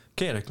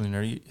Chaotically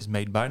Nerdy is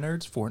made by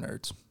nerds for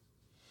nerds.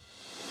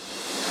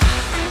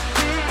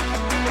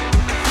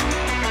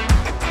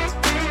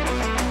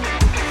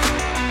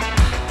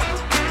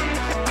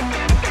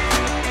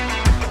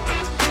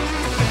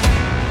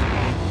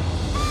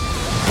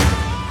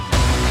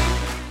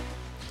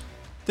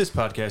 This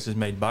podcast is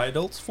made by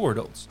adults for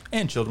adults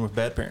and children with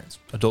bad parents.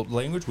 Adult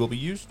language will be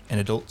used and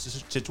adult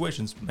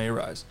situations may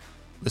arise.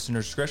 Listener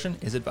discretion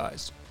is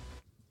advised.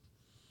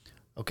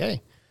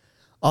 Okay.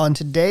 On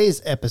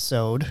today's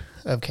episode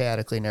of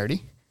Chaotically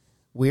Nerdy,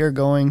 we are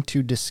going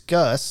to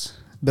discuss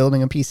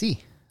building a PC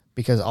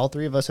because all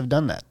three of us have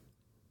done that.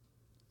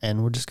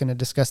 And we're just going to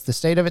discuss the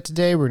state of it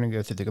today. We're going to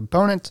go through the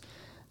components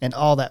and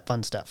all that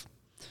fun stuff.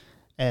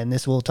 And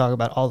this will talk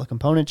about all the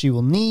components you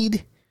will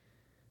need.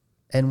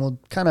 And we'll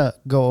kind of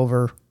go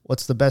over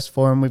what's the best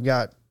for them. We've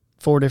got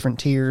 4 different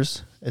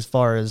tiers as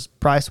far as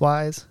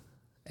price-wise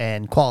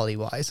and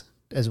quality-wise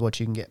as what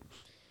you can get.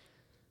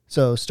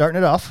 So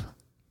starting it off,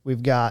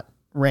 we've got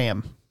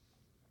RAM.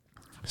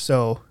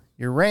 So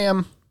your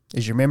RAM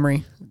is your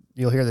memory.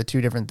 You'll hear the 2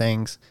 different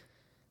things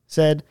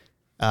said.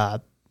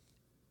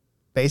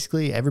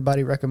 Basically,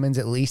 everybody recommends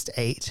at least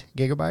 8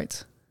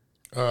 gigabytes.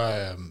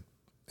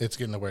 It's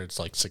getting to where it's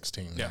like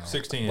 16 Yeah, now.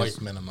 16 like is-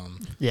 minimum.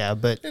 Yeah,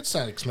 but It's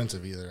not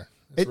expensive either.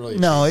 It's really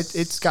cheap.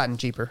 it's gotten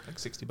cheaper. Like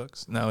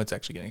 $60. No, it's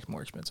actually getting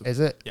more expensive.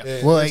 Is it? Yeah.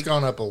 It's Well, like,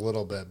 gone up a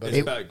little bit, but It's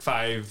about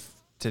 $5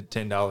 to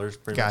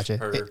 $10 pretty gotcha. much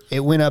per. It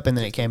went up and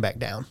then it came back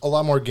down. a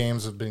lot more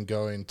games have been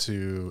going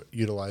to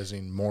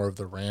utilizing more of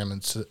the RAM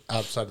and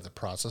outside of the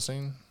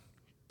processing,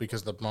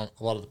 because a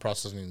lot of the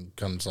processing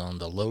comes on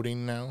the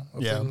loading now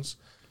of things,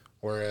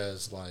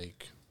 whereas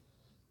like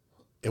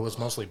it was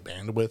mostly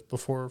bandwidth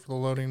before for the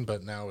loading,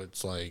 but now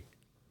it's like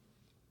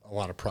a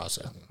lot of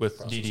processing. With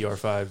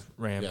DDR5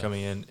 RAM Yeah.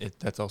 coming in,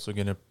 that's also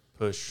going to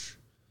push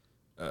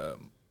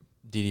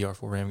DDR4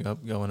 RAM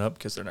going up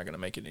because they're not going to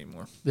make it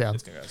anymore. Yeah.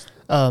 It's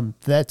gonna,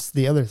 That's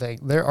the other thing.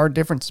 There are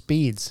different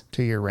speeds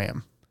to your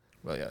RAM.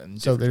 well, yeah.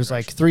 and So different there's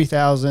like directions.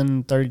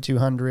 3,000,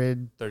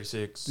 3,200.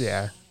 36.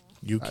 Yeah.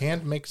 You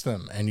can't mix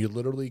them, and you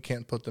literally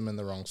can't put them in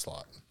the wrong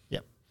slot.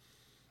 Yep.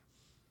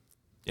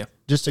 Yeah.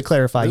 Just to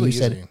clarify, Really you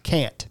said easy.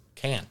 can't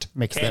Can't.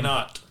 mix them.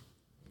 Cannot.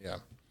 Yeah.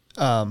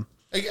 Um,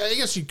 I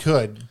guess you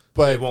could,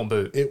 but It won't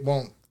boot. It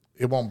won't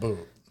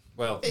boot.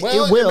 Well,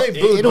 Well, will. may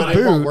boot, It'll but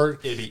it won't boot.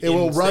 work. It'd be It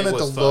will run at unstable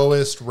the as fuck.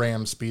 lowest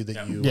RAM speed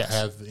that you yes.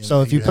 have.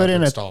 So if you put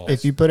in installed.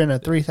 if you put in a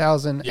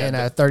 3,000 Yeah, and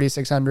a but-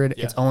 3,600,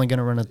 Yeah. it's only going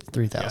to run at yeah,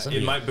 3,000.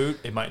 it might boot.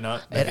 It might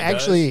not. But It if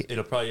actually- does,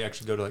 it'll probably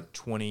actually go to like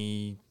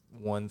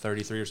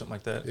 2133 or something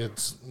like that.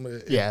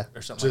 Yeah.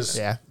 Or something just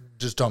Yeah.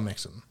 just don't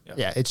mix them.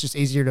 Yeah, it's just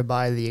easier to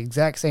buy the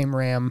exact same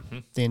RAM Mm-hmm.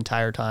 the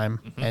entire time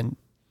and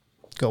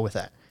go with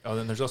that. Oh,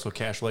 then there's also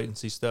cache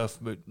latency stuff,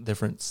 but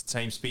different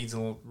same speeds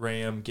in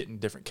RAM, getting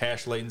different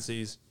cache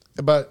latencies.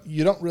 But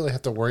you don't really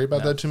have to worry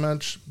about that too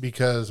much,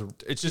 because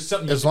It's just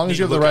something. as long need as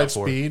you have to the look right out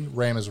for. speed,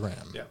 RAM is RAM.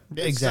 Yeah,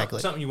 Exactly.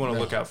 It's something you want to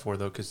look out for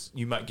though, because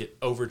you might get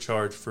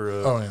overcharged for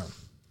a Oh yeah.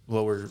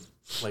 lower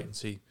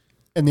latency.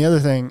 And the other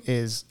thing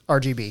is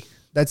RGB.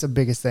 That's the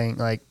biggest thing.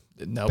 Like,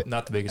 No,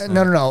 not the biggest.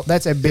 no.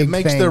 That's a big It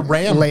makes thing the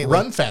RAM lately.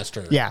 run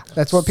faster. Yeah,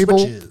 that's what people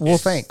Switches. will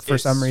think for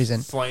It's some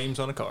reason. Flames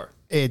on a car.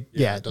 it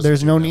doesn't There's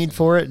do no nothing. need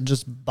for it.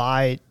 Just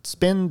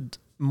spend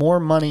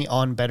more money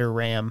on better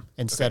RAM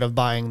instead of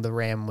buying the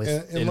RAM with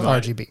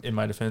RGB. In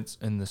my defense,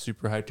 in the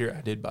super high tier,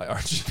 I did buy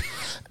RGB.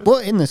 Well,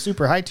 in the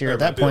super high tier, Or at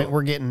my that point, bill.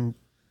 we're getting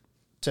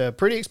to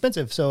pretty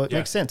expensive, so it Yeah.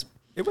 makes sense.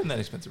 It wasn't that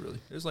expensive, really.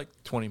 It was like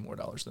 $20 more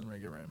than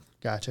regular RAM.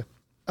 Gotcha.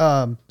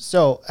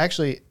 So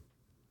actually,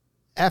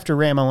 after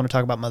RAM, I want to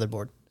talk about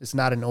motherboard. It's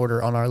not in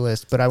order on our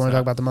list, but I want to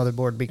talk about the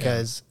motherboard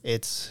because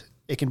it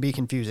can be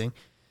confusing.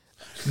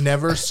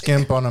 Never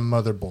skimp on a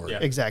motherboard. Yeah.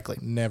 Exactly.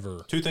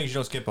 Never. 2 things you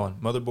don't skip on: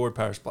 motherboard,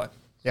 power supply.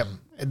 Yep.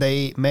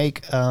 They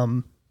make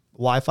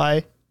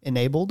Wi-Fi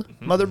enabled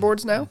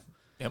motherboards now.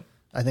 Yep.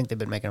 I think they've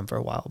been making them for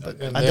a while, but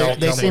And I they all think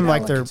they come seem with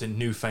like they're. It's a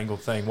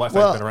newfangled thing. Wi-Fi's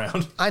Well, been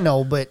around. I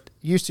know, but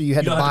used to you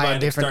had You to don't have to buy buy a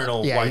an different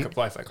external yeah,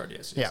 Wi-Fi card.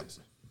 Yes. Yeah. Yes.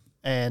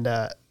 and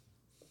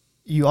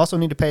you also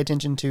need to pay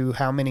attention to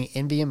how many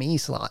NVMe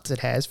slots it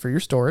has for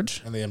your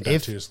storage. And the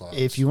M.2 slots.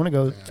 If you want to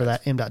go for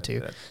that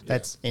M.2,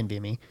 that's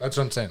NVMe. That's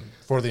what I'm saying.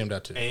 For the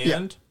M.2.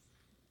 And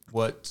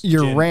what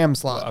Your gen- RAM well,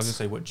 slots. I was gonna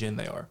say what gen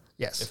they are.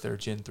 Yes. If they're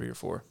Gen 3 or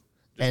 4.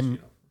 And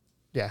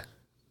yeah,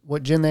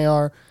 what gen they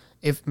are.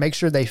 Make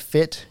sure they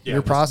fit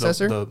your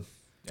processor.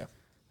 Yeah.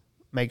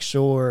 Make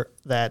sure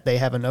that they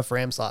have enough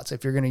RAM slots.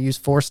 If you're going to use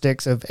 4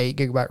 sticks of 8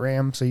 gigabyte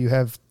RAM, so you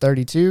have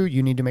 32,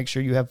 you need to make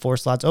sure you have 4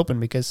 slots open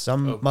because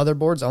some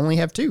motherboards only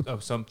have 2. Oh,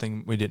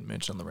 something we didn't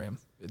mention on the RAM.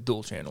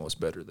 Dual channel is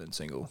better than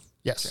single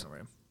Yes. channel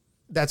RAM.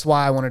 That's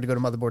why I wanted to go to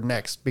motherboard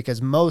next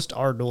because most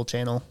are dual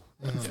channel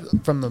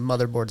from the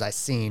motherboards I've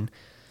seen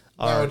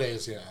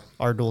Nowadays, yeah.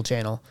 are dual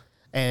channel.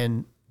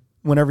 And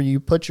whenever you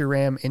put your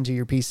RAM into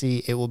your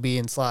PC, it will be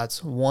in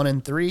slots 1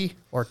 and 3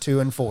 or 2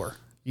 and 4.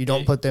 You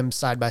don't put them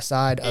side by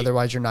side,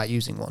 otherwise you're not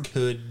using one.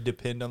 Could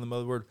depend on the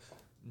motherboard.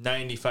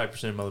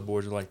 95% of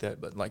motherboards are like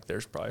that, but like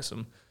there's probably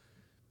some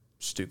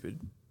stupid,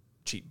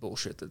 cheap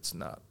bullshit that's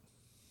not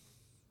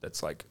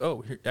that's like,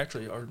 oh, here,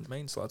 actually, our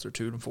main slots are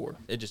 2 and 4.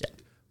 It just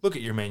look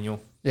at your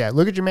manual. Yeah,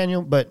 look at your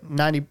manual, but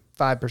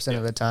 95%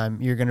 of the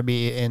time you're going to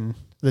be in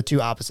the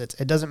two opposites.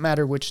 It doesn't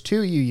matter which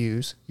 2 you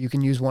use. You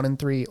can use 1 and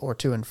 3 or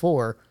 2 and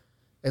 4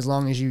 as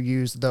long as you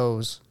use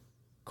those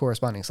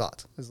corresponding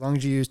slots. As long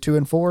as you use 2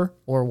 and 4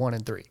 or 1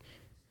 and 3.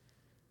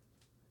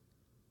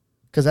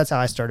 Because that's how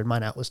I started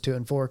mine out, was 2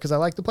 and 4, because I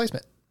like the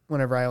placement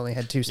whenever I only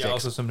had 2 sticks. Yeah,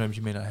 also sometimes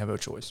you may not have a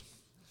choice.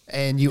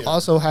 And you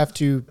also have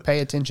to pay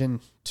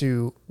attention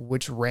to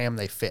which RAM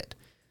they fit.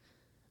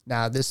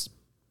 Now, this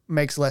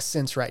makes less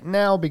sense right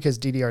now because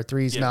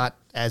DDR3 is not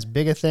as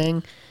big a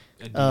thing.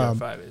 And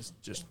DDR5 is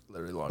just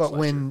literally launched But last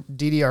when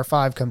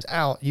DDR5 comes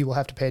out, you will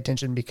have to pay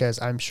attention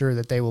because I'm sure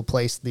that they will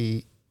place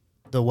the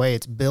way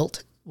it's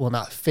built will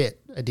not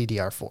fit a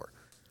DDR4.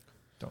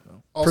 Don't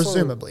know. Also,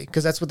 Presumably,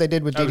 because that's what they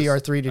did with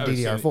DDR3 to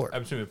DDR4.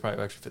 I'm assuming it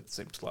probably actually fit the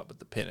same slot, but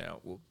the pin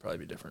out will probably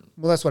be different.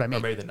 Well, that's what I Or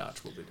mean. maybe the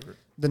notch will be different.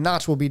 The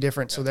notch will be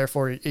different, so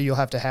therefore you'll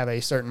have to have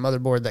a certain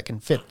motherboard that can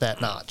fit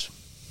that notch.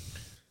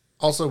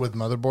 Also, with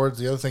motherboards,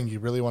 the other thing you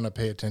really want to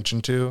pay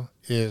attention to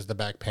is the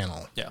back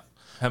panel. Yeah.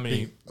 How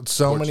many?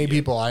 So ports many you get?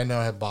 people I know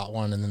have bought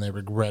one and then they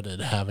regretted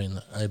having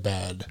a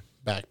bad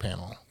back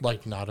panel.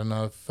 Like not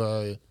enough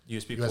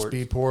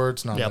USB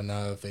ports, not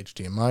enough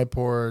HDMI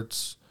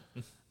ports,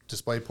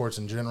 display ports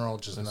in general,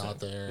 just not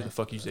there. Who the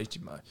fuck use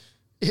HDMI?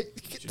 Should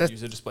That's-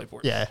 use a display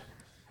port. Yeah.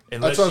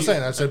 That's what I'm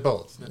saying. I said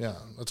both. Yeah,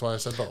 that's why I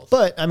said both.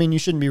 But, I mean, you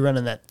shouldn't be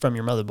running that from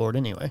your motherboard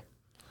anyway.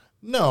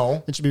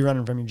 No, It should be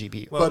running from your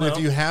GPU. Well, but if no.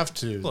 you have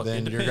to, Look,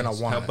 then it you're going to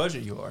depends want how it.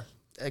 budget you are.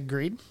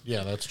 Agreed.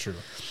 Yeah, that's true.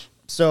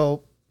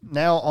 So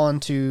now on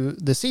to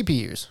the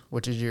CPUs,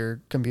 which is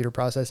your computer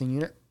processing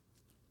unit.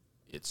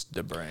 It's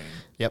the brain.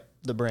 Yep,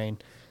 the brain.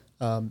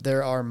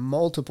 There are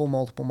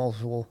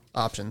multiple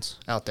options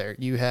out there.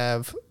 You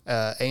have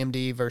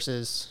AMD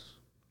versus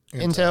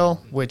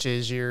Intel, which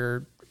is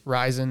your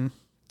Ryzen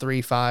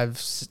 3, 5,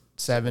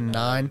 7,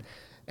 9.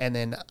 And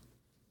then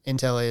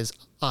Intel is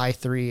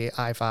i3,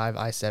 i5,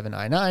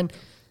 i7, i9.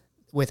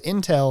 With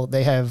Intel,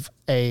 they have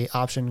a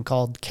option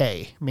called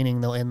K,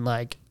 meaning they'll end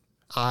like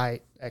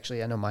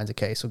Actually, I know mine's a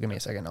K, so give me a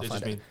second. I'll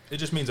find it. It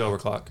just means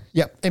overclock.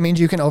 Yep, it means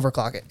you can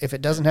overclock it. If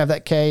it doesn't have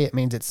that K, it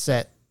means it's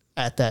set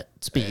at that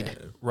speed.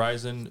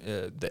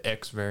 Ryzen, the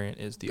X variant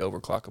is the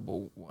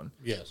overclockable one.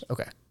 Yes.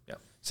 Okay. Yeah.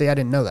 See, I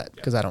didn't know that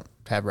because I don't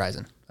have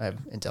Ryzen. I have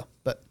Intel.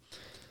 But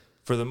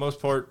For the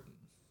most part,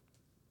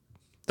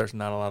 there's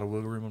not a lot of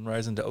wiggle room on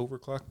Ryzen to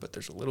overclock, but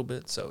there's a little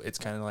bit. So it's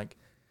kind of like,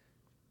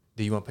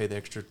 do you want to pay the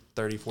extra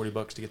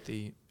 $30-$40 to get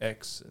the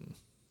X? And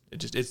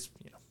it's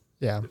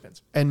yeah.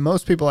 depends. And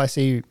most people I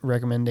see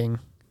recommending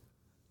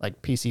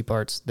like PC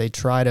parts, they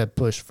try to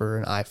push for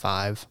an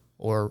i5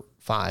 or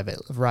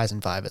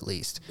Ryzen 5 at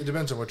least. It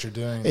depends on what you're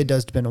doing. It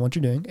does depend on what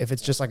you're doing. If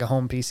it's just like a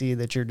home PC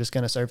that you're just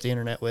going to surf the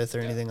internet with or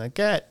anything like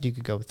that, you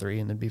could go with 3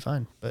 and it'd be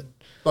fine. But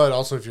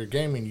also, if you're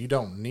gaming, you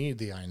don't need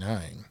the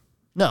i9.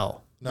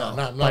 no, Not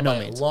by no by a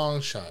means. long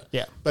shot.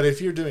 Yeah. But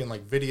if you're doing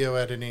like video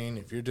editing,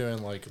 if you're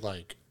doing like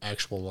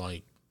actual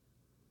like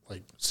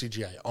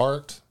CGI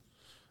art,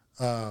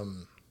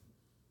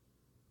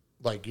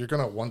 like you're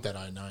gonna want that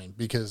i9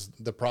 because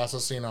the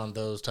processing on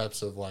those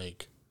types of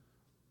like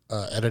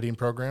editing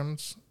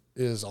programs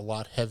is a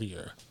lot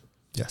heavier.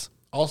 Yes.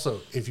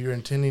 Also, if you're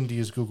intending to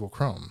use Google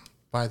Chrome,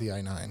 buy the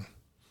i9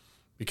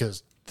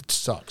 because it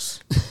sucks.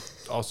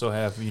 Also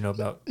have,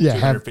 about Yeah,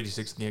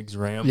 256 gigs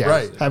RAM. Yeah.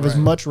 Right. Have as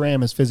much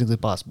RAM as physically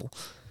possible.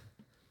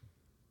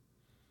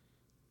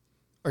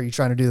 Are you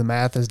trying to do the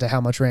math as to how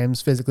much RAM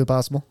is physically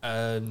possible?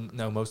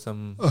 No, most of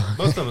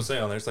them say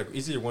on there, it's like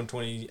it's either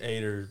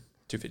 128 or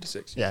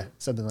 256. Yeah,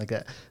 something like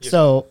that. Yep.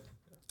 So,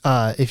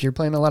 if you're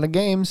playing a lot of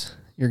games,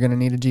 you're going to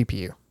need a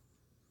GPU.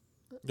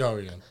 Oh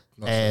yeah.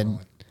 Most And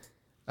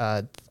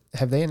definitely.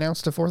 have they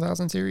announced a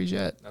 4000 series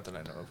yet? Not that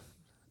I know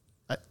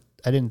of.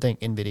 I didn't think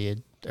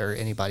NVIDIA or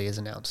anybody has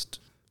announced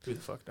Who the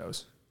fuck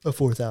knows? a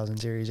 4000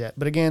 series yet.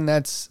 But again,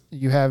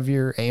 you have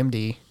your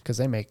AMD because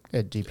they make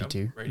a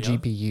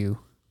GPU,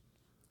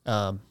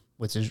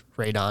 which is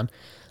Radeon.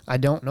 I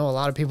don't know a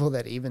lot of people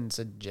that even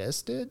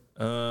suggest it.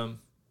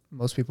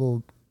 Most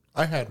people.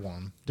 I had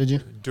one. Did you?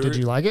 Did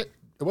you like it?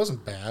 It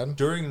wasn't bad.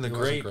 During the It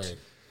great, wasn't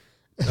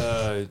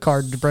great.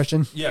 Card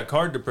depression. yeah,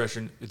 card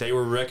depression, they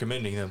were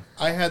recommending them.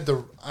 I had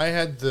the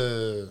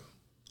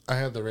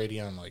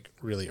Radeon like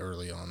really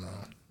early on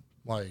though,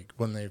 like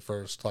when they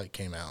first like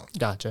came out.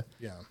 Gotcha.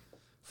 Yeah,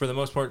 For the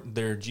most part,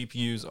 their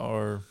GPUs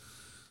are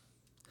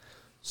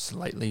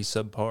slightly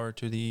subpar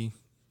to the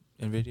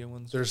NVIDIA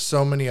ones. there's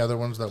so many other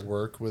ones that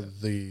work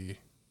with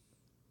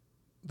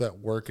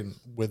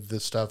with the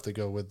stuff that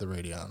go with the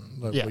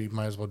Radeon. Like, Yeah. we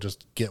might as well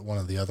just get one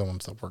of the other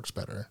ones that works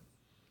better.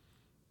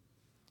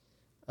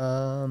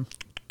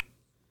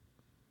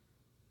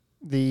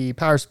 The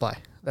power supply.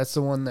 That's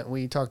the one that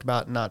we talked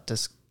about.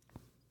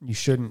 You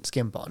shouldn't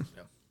skimp on.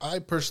 I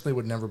personally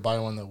would never buy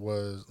one that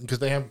was because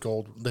they have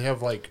gold. They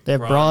have like They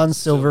have bronze,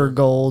 silver,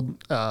 gold.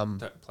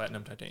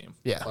 Platinum, titanium.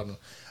 Yeah.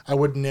 I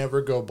would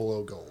never go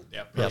below gold. Yeah,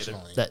 Yep.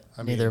 personally. That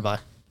I neither mean, have I.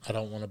 I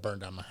don't want to burn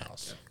down my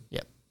house.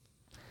 Yep.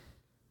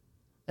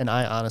 And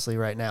I honestly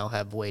right now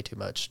have way too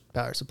much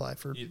power supply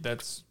for.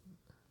 That's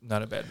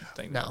not a bad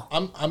thing. No,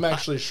 I'm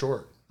actually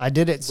short. I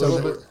did it so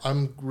that,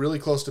 I'm really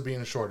close to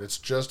being short. It's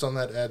just on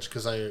that edge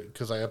because I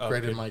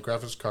upgraded my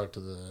graphics card to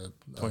the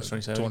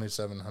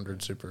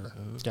 2700 Super.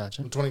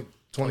 Gotcha.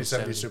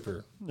 2070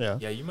 Super. Yeah.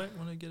 Yeah, you might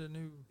want to get a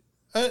new.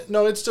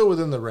 No, it's still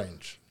within the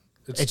range.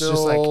 It's just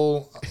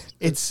still like-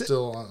 it's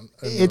still on.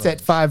 It's at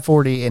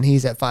 540 and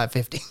he's at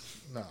 550.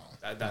 no.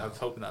 I was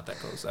hoping not that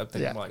close. I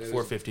think Yeah. more like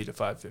 450 to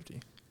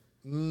 550.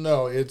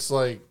 No, it's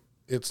like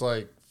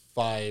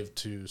 5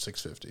 to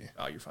 650.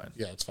 Oh, you're fine.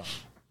 Yeah, it's fine.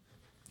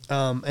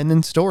 And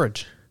then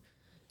storage.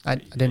 I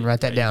didn't write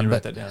that Yeah, down, you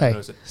didn't but write that down. I hey,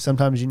 noticed it.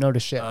 sometimes you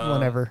notice shit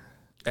whenever.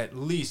 At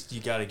least you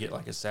got to get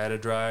like a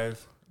SATA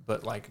drive,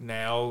 but like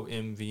now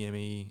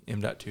NVMe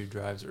M.2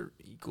 drives are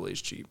equally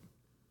as cheap.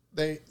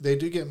 They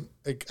do get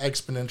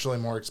exponentially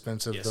more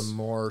expensive Yes. the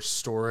more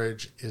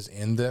storage is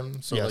in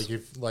them. So Yes.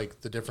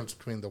 like the difference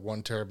between the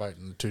 1 terabyte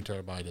and the 2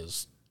 terabyte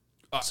is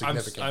I'm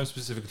significant.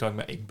 specifically talking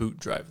about a boot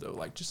drive though,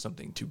 like just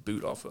something to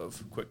boot off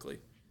of quickly.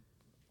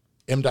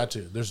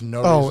 M.2. There's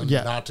no Oh reason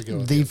yeah, not to go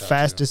with the M.2.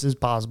 fastest as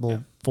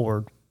possible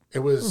for. It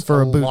was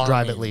for a boot drive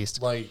alarming. at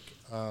least. Like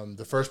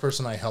the first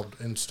person I helped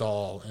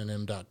install an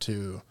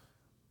M.2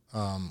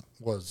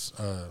 was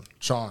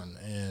Sean,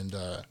 and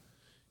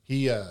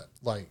he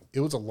like it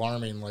was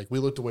alarming. Like we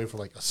looked away for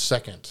like a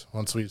second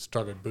once we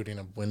started booting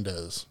up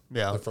Windows.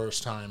 Yeah. The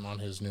first time on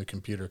his new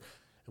computer,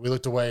 we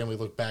looked away and we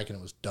looked back and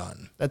it was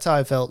done. That's how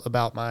I felt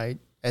about my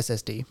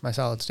SSD, my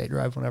solid state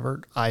drive,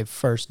 whenever I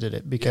first did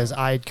it, because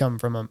I had come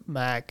from a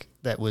Mac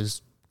that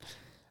was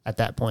at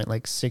that point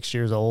like 6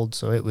 years old,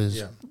 so it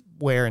was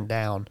wearing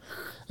down,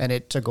 and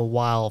it took a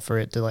while for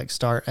it to like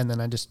start, and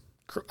then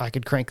I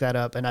could crank that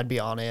up and I'd be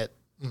on it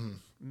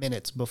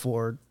minutes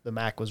before the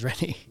Mac was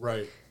ready.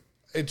 Right.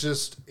 It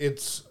just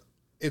it's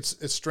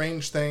a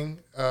strange thing,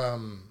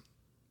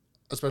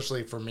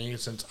 especially for me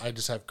since I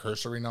just have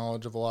cursory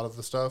knowledge of a lot of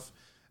the stuff.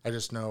 I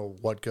just know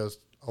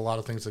a lot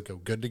of things that go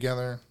good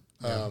together.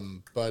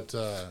 But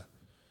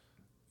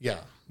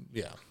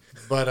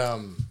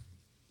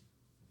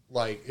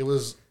like it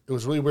was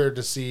really weird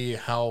to see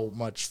how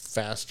much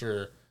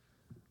faster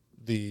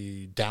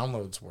the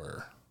downloads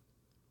were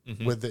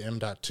with the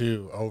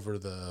M.2 over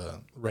the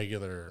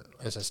regular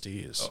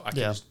SSDs. Oh, I can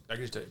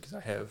just tell you because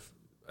I have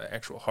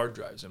actual hard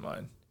drives in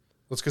mine.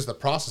 Well, it's because the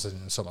processing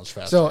is so much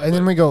faster. So, and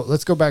then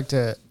let's go back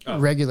to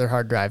regular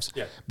hard drives.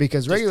 Yeah.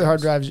 Because regular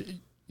hard drives,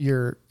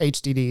 your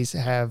HDDs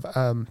have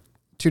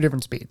two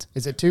different speeds.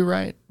 Is it two,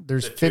 right?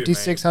 There's The two,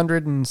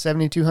 5600 and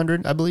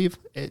 7200, I believe.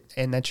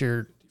 And that's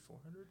your,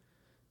 5400?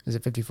 is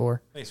it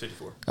 54? I think it's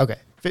 54. Okay.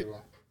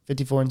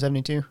 54 and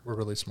 72? We're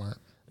really smart.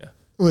 Yeah.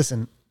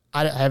 Listen,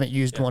 I haven't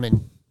used one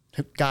in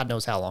God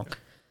knows how long.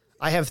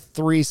 I have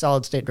 3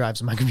 solid state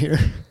drives in my computer.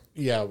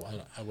 Yeah,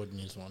 I wouldn't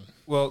use one.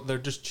 Well, they're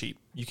just cheap.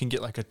 You can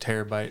get like a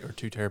terabyte or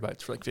 2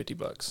 terabytes for like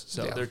 $50.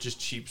 So they're just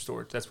cheap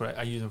storage. That's what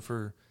I use them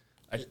for.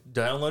 I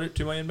download it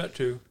to my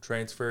M.2,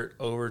 transfer it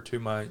over to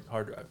my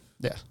hard drive.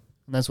 Yeah.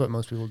 And that's what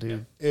most people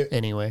do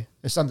anyway.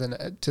 It's something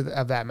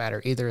of that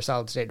matter, either a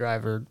solid state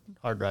drive or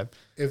hard drive.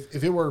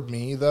 If it were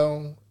me,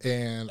 though,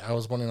 and I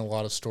was wanting a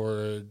lot of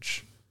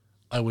storage,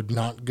 I would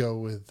not go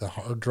with the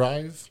hard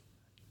drive,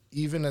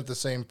 even at the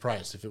same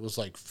price. If it was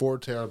like 4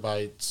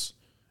 terabytes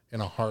in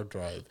a hard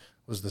drive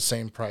was the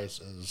same price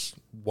as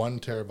 1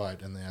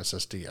 terabyte in the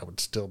SSD, I would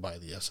still buy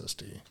the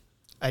SSD.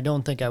 I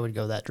don't think I would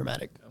go that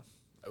dramatic. No,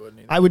 I wouldn't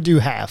either. I would do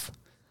half.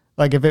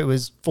 Like if it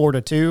was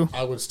 4-2,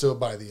 I would still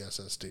buy the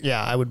SSD.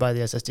 yeah, I would buy the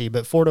SSD.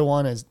 But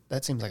 4-1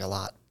 that seems like a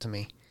lot to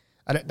me.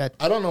 I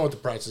don't know what the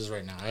price is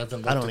right now. I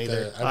haven't looked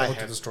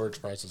at the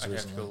storage prices I have to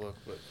recently. go look,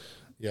 but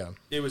Yeah.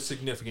 it was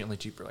significantly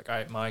cheaper.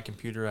 Like my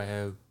computer, I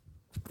have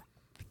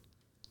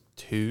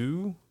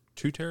two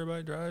 2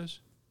 terabyte drives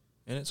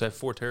in it, so I have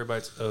 4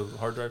 terabytes of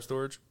hard drive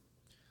storage.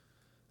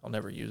 I'll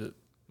never use it,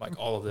 like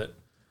all of it,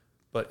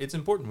 but it's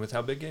important with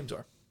how big games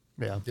are.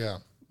 Yeah. Yeah.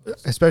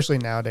 Especially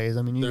nowadays.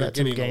 I mean, you They're got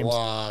some getting a games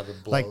lot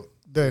of bloat. like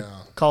the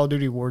Yeah. Call of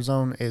Duty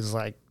Warzone is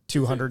like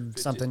 200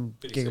 something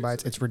 56,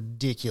 gigabytes. It's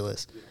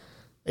ridiculous.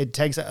 It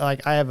takes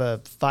like I have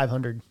a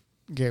 500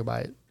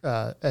 gigabyte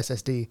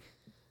SSD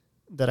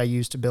that I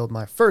used to build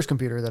my first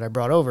computer that I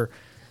brought over,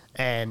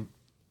 and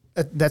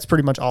that's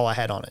pretty much all I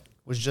had on it.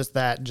 Was just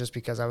that, just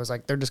because I was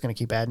like, they're just going to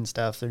keep adding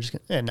stuff. They're just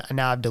and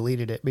now I've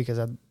deleted it because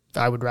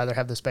I would rather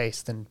have the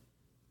space than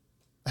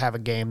have a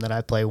game that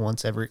I play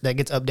that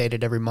gets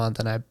updated every month,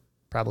 and I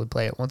probably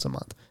play it once a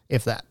month,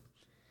 if that.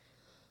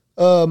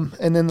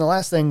 And then the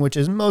last thing, which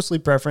is mostly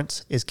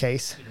preference, is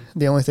case.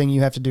 The only thing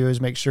you have to do is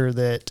make sure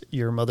that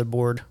your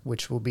motherboard,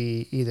 which will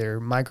be either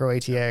micro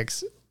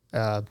ATX,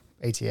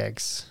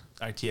 ATX,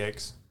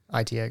 ITX.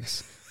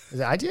 ITX. Is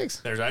it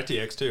ITX? There's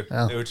ITX too,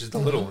 Oh. which is the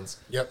little ones.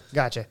 Yep.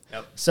 Gotcha.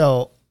 Yep.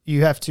 So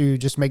you have to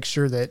just make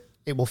sure that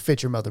it will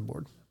fit your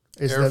motherboard.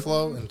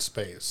 Airflow and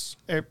space.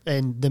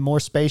 And the more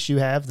space you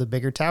have, the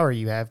bigger tower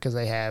you have, because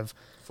they have,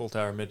 Full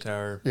tower, mid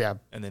tower. yeah,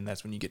 And then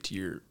that's when you get to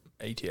your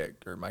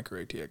ATX or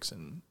micro ATX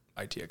and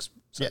ITX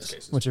size Yes,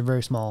 cases. which are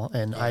very small,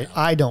 and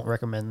I don't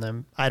recommend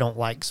them. I don't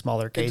like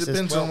smaller It cases.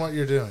 depends on what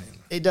you're doing.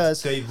 It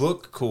does. They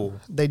look cool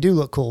They do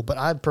look cool, but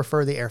I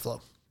prefer the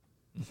airflow.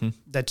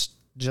 That's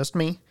just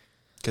me.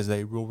 because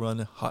they will run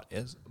hot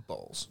as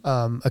balls.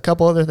 A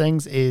couple other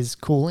things is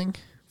cooling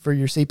for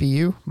your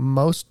CPU.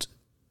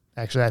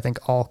 Actually, I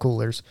think all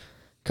coolers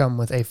come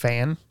with a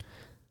fan,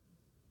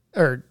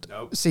 or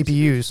Nope.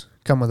 CPUs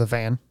come with a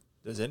fan.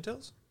 Does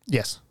Intel's?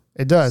 Yes,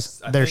 it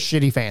does. I They're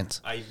think- shitty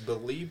fans. I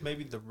believe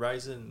maybe the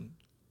Ryzen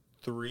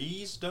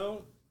 3s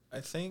don't.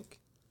 I think.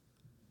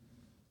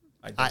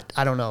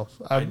 I don't know.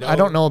 I know-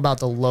 don't know about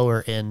the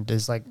lower end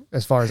as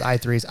far as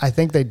i3s. I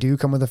think they do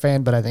come with a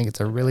fan, but I think it's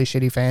a really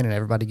shitty fan, and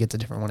everybody gets a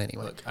different one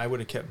anyway. Look, I would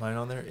have kept mine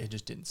on there. It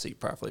just didn't seat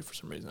properly for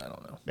some reason. I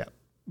don't know. Yeah.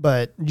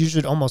 But you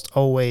should almost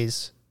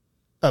always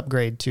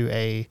upgrade to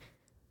a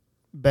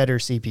better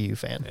CPU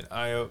fan. And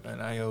AIO,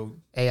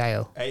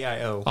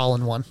 AIO. All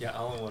in one. Yeah,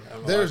 all in one. I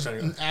don't know There's why I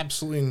was trying to go-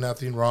 absolutely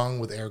nothing wrong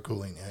with air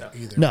cooling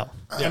either. No.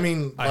 I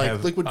mean, I like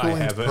have- liquid I cooling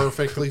is have a-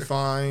 perfectly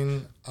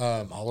fine.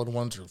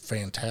 All-in-ones are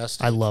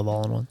fantastic. I love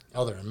all in one.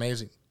 Oh, they're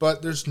amazing.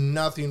 But there's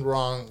nothing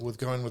wrong with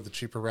going with the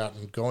cheaper route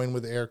and going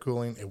with air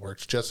cooling. It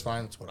works just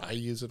fine. It's what I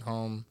use at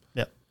home.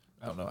 Yep.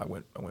 I don't know. I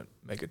went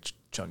Mega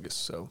Chungus,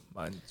 so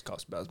mine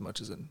cost about as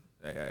much as an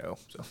AIO.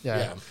 So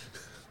Yeah.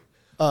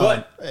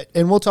 But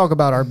And we'll talk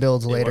about our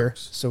builds later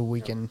works. so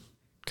we can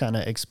kind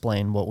of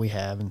explain what we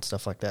have and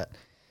stuff like that.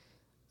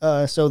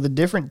 So the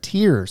different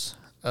tiers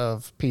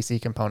of PC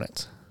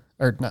components,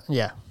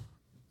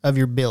 of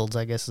your builds,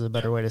 I guess is a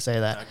better way to say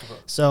that.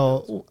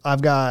 So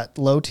I've got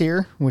low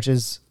tier, which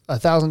is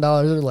 $1,000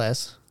 or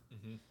less.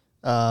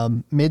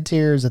 Mid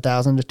tier is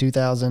 1,000 to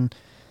 2,000.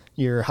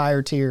 Your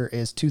higher tier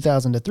is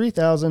 2,000 to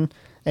 3,000,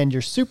 and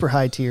your super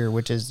high tier,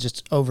 which is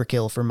just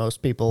overkill for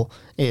most people,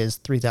 is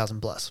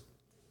 3,000 plus.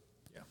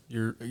 yeah,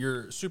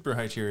 your super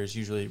high tier is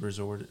usually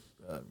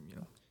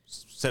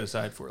set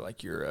aside for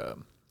like your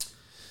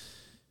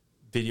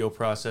video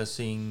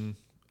processing,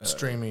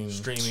 Streaming.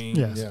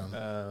 Yes.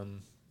 Yeah.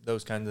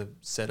 those kinds of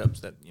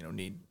setups that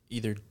need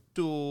either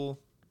dual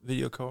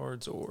video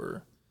cards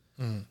or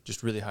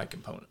just really high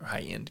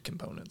end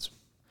components.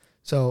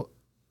 So,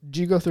 did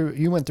you go through?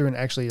 You went through and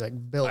actually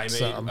built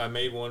some. I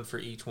made one for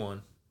each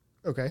one.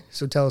 Okay,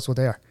 so tell us what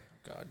they are,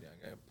 God, yeah,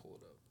 I gotta pull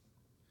it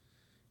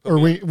up. or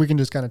we can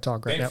just kind of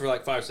talk right Maybe now. for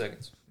like 5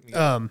 seconds. We get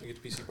the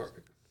PC part.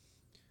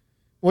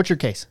 What's your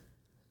case?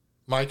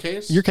 My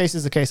case? Your case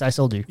is the case I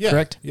sold you, yeah,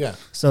 correct? Yeah.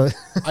 So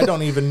I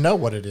don't even know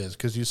what it is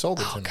because you sold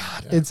it to me.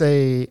 Yeah. it's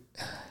a.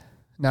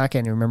 No, I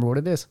can't even remember what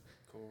it is.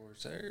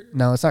 Corsair.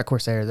 No, it's not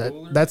Corsair.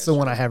 Cooler That's the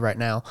one I have right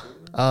now.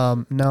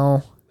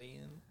 No.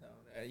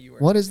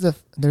 What is the?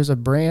 There's a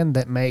brand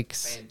that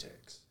makes.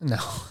 Fantex. No,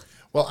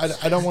 Well,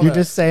 I don't want you're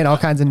just saying all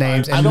kinds of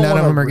names, I and don't none of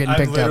wanna- them are getting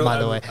picked up. By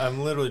the way,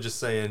 I'm literally just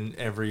saying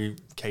every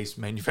case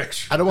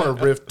manufacturer. I don't want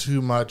to riff too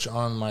much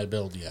on my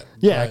build yet.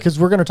 yeah, But- because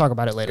we're going to talk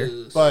about it later.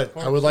 But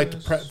I would like to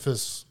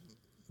preface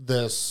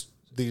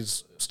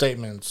these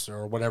statements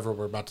or whatever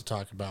we're about to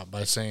talk about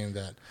by saying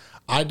that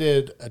I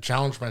did a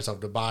challenge myself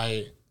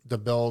to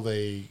build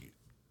a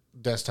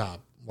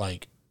desktop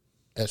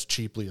as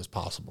cheaply as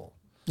possible.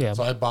 Yeah.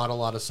 So I bought a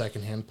lot of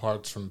secondhand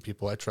parts from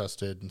people I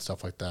trusted and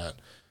stuff like that,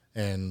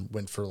 and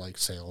went for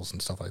sales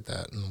and stuff like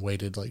that, and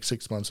waited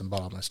 6 months and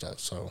bought all my stuff.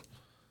 So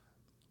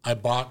I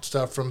bought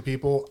stuff from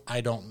people. I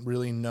don't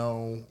really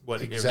know What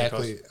everything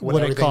exactly costs. What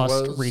it everything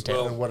cost was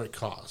retail. and what it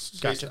costs.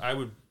 Gotcha. I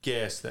would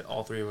guess that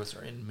all three of us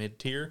are in mid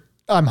tier.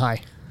 I'm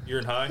high. You're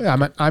in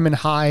high. I'm in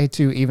high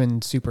to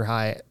even super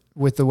high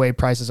with the way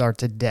prices are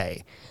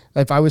today.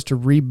 If I was to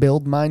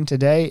rebuild mine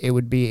today, it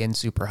would be in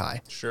super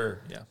high Sure.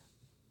 Yeah.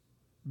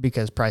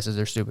 because prices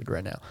are stupid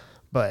right now.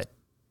 But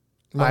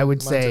Mine- I would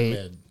mine's a say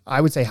mid.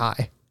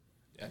 high.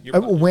 Yeah. You're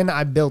When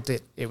I built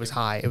it, it was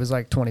high. It was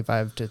like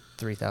 $2,500 to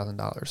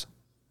 $3,000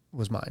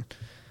 was mine.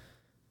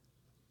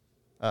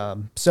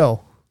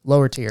 So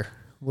lower tier.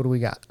 What do we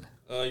got?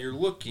 you're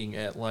looking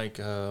at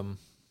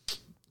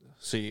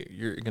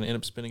you're going to end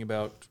up spending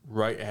about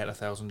right at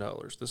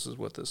 $1,000. This is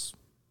what this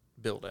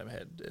build I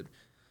had did.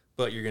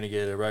 But you're going to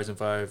get a Ryzen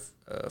 5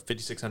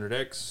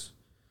 5600X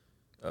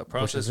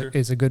processor.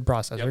 It's a good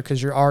processor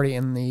because you're already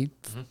in the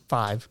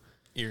 5.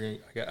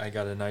 I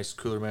got a nice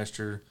Cooler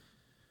Master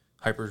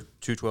Hyper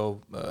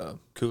 212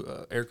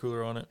 air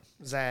cooler on it.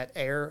 Is that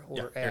air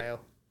or Yeah, AIO?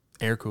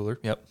 Air cooler,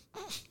 yep.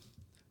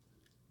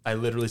 I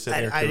literally said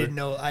air cooler. I didn't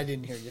know. I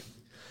didn't hear you.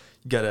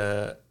 Got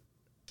a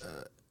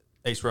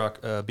AceRock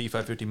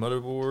B550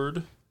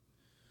 motherboard,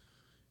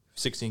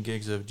 16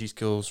 gigs of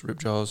G-Skills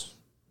Ripjaws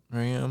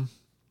RAM,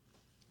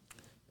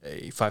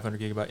 a 500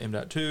 gigabyte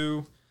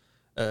M.2,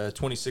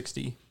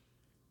 2060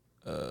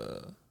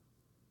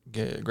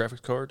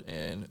 graphics card,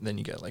 and then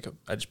you got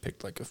I just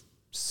picked a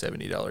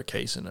 $70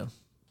 case and a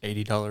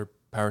 $80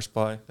 power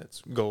supply.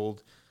 That's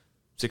gold,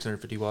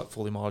 650 watt,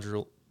 fully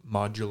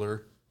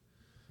modular.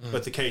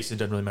 But the case, it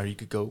doesn't really matter. You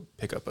could go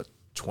pick up a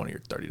 $20 or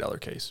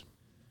 $30 case.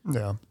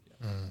 Yeah.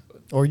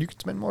 Or you could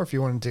spend more if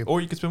you wanted to.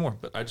 Or you could spend more,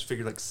 but I just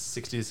figured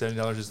 $60 to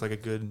 $70 is a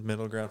good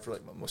middle ground for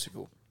what most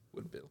people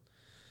would build.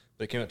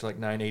 But it came out to like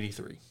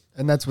 $983.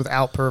 And that's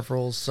without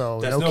peripherals, so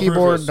That's no no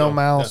keyboard, peripherals, no so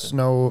mouse, nothing.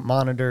 no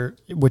monitor.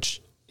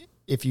 Which,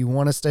 if you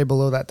want to stay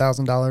below that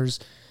 $1,000,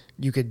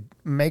 you could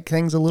make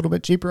things a little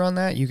bit cheaper on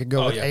that. You could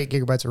go Oh, with yeah. 8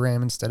 gigabytes of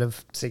RAM instead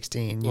of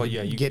 16. Well,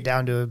 yeah, you you get could-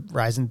 down to a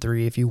Ryzen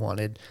 3 if you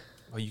wanted.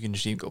 Well, you can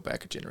just even go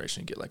back a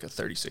generation and get like a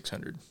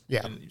 3600.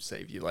 Yeah. And you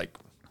save you like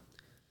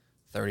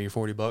 30 or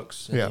 40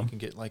 bucks. And Yeah. you can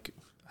get like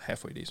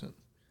halfway decent.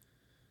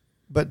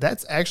 But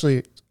that's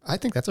actually, I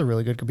think that's a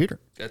really good computer.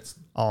 That's,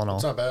 All in all,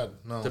 It's not bad.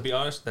 No. to be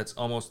honest, that's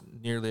almost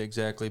nearly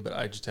exactly, but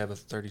I just have a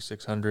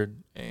 3600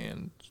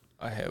 and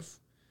I have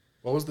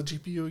What was the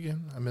GPU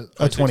again? I mean,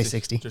 a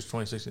 2060. Just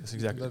 2060. That's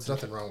exactly there's the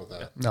same. nothing wrong with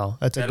that. No,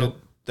 that's a good.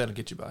 That'll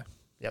get you by.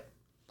 Yep.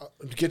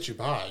 To get you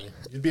by,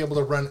 you'd be able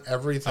to run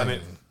everything.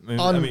 On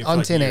for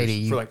 1080,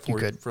 years, you for like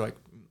could. for like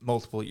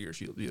multiple years,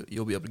 you'll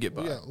be able to get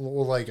by. Yeah,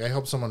 well, like I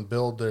helped someone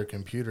build their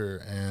computer,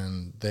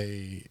 and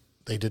they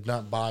did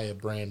not buy a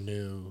brand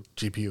new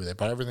GPU. They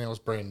bought everything else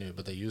brand new,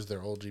 but they used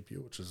their old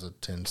GPU, which is a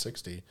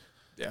 1060,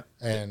 Yeah.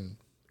 and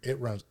it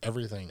runs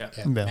everything Yeah. at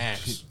Yeah.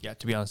 max. Yeah,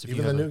 to be honest, if Even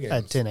you the have new a, games.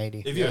 At 1080.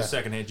 if you have Yeah. a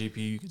secondhand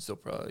GPU, you can still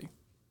probably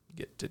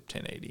get to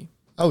 1080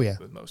 Oh yeah.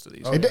 with most of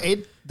these. Oh, yeah.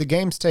 The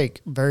games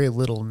take very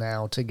little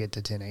now to get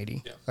to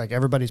 1080. Yeah. Like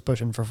everybody's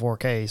pushing for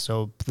 4K,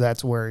 so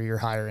that's where your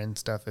higher end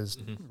stuff is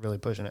really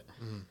pushing it.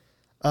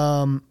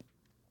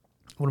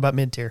 What about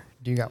mid tier?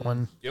 Do you got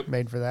one Yep.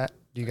 made for that?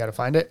 Do you got to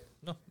find it?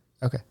 No.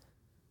 Okay.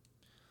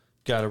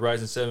 Got a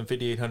Ryzen 7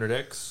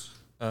 5800X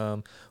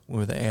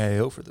with the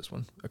AIO for this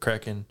one, a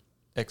Kraken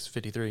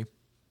X53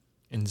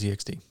 in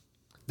ZXT.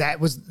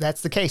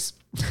 That's the case.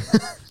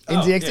 In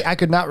Oh, ZXT, yeah. I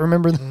could not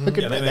remember. Yeah, they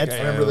make that's, AIOs.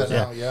 Remember that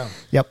Yeah. now? Yeah.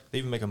 yep. They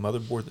even make a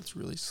motherboard that's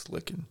really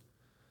slick and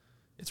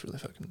it's really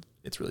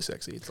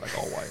sexy. It's like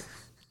all white.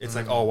 It's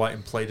like all white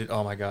and plated.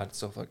 Oh my god, it's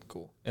so fucking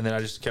cool. And then I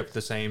just kept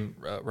the same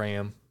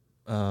RAM.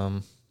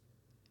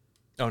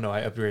 Oh no,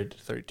 I upgraded to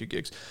 32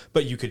 gigs,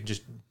 but you could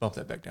just bump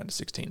that back down to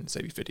 16 and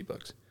save you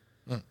 $50.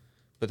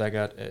 But I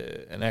got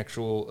an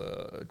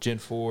actual Gen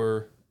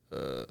 4.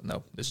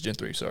 No, this is Gen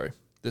 3. Sorry,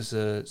 this is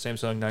a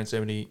Samsung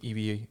 970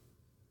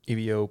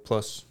 EVO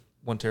plus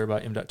 1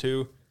 terabyte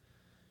M.2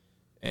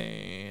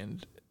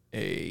 and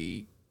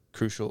a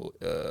Crucial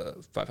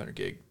 500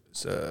 gig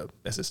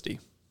SSD.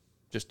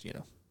 Just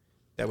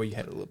that way you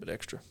had a little bit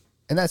extra.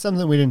 And that's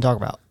something we didn't talk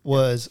about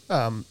was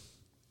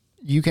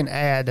you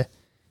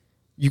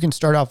can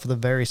start off with a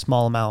very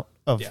small amount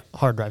of Yeah.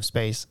 hard drive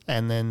space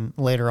and then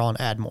later on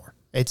add more.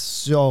 It's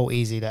so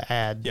easy to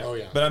add. Yeah. Oh,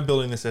 yeah. But I'm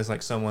building this as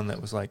like someone that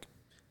was like,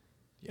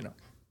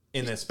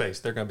 in that space.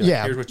 They're gonna be like,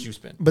 Yeah. here's what you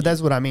spent. But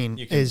that's what I mean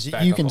you can is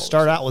back you up can all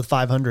start this. out with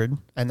 500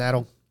 and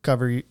that'll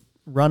cover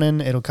running.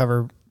 It'll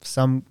cover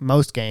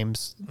most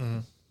games.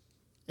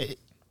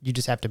 You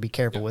just have to be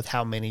careful with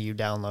how many you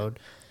download.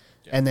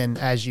 Yeah. And then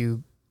as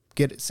you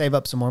save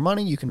up some more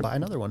money, you can buy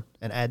another one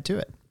and add to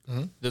it.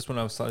 This one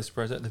I was slightly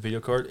surprised at the video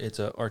card. It's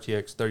a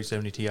RTX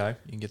 3070 Ti. You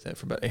can get that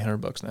for about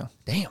 $800 now.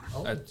 Damn.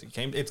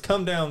 It's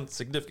come down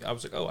significant. I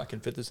was like, I can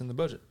fit this in the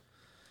budget.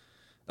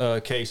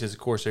 Case is a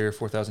Corsair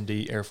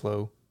 4000D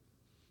Airflow,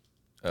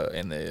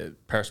 and the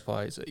power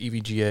supply is a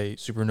EVGA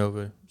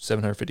Supernova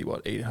 750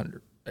 watt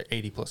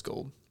 80 plus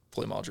gold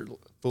fully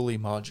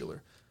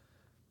modular.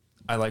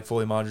 I like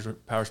fully modular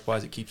power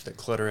supplies. It keeps that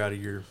clutter out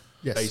of your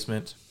Yes.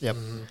 basement. Yep.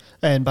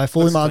 And by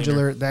fully Looks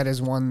cleaner. modular, that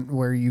is one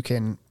where you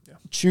can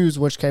choose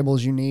which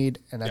cables you need,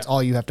 and that's Yeah.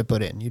 all you have to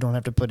put in. You don't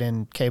have to put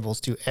in cables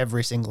to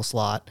every single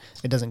slot.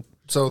 It doesn't.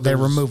 So They're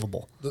there's-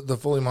 removable. The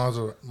fully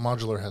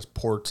modular has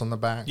ports on the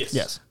back.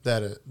 Yes.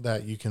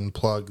 That you can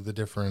plug the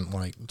different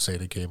like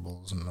SATA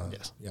cables and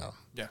Yes. yeah.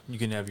 Yeah, you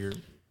can have your.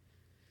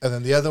 And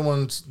then the other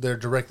ones they're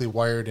directly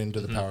wired into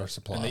the power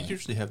supply. And they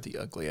usually have the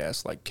ugly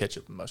ass like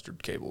ketchup and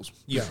mustard cables.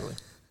 Yeah. Usually,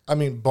 I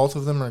mean, both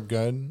of them are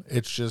good.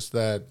 It's just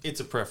that it's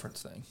a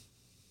preference thing.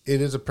 it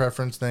is a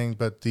preference thing,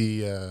 but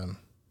the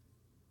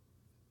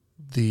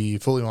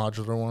fully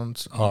modular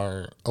ones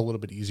are a little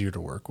bit easier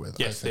to work with.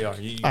 Yes, they are.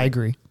 I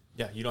agree.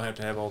 Yeah, you don't have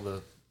to have all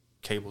the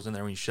cables in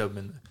there when you shove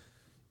them in.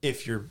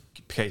 If your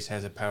case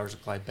has a power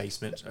supply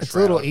basement, It's a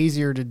little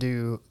easier to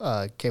do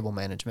cable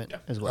management Yeah.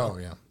 as well. Oh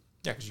yeah.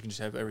 Yeah, because you can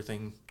just have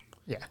everything.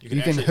 Yeah, You you can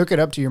can actually- hook it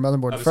up to your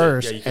motherboard I was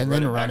first, saying, yeah, you can and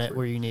run then it run it backward.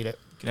 where you need it.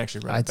 You can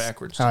actually run it That's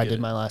backwards. how to I get did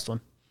it. my last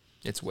one.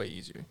 It's way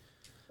easier.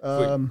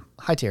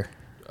 High tier,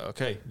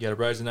 Okay, you got a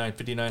Ryzen 9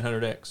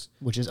 5900X.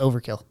 which is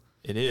overkill.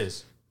 It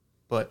is,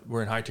 but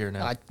we're in high tier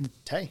now.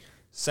 Hey,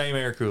 Same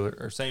air cooler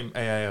or same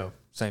AIO,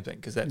 same thing.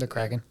 Because the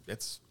Kraken.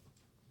 That's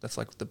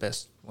like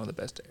one of the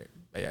best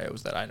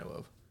AIOs that I know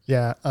of.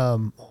 Yeah.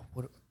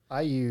 What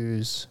I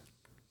use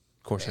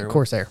Corsair. one.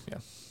 Corsair.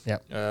 Yeah.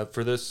 Yeah.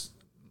 For this,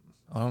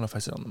 I don't know if I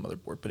said on the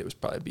motherboard, but it was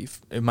probably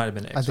it might have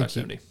been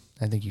X570.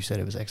 I think you said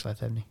it was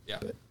X570. Yeah,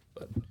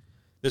 but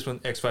this one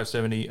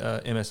X570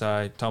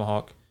 MSI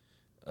Tomahawk.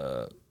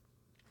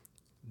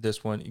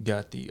 This one you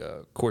got the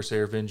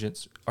Corsair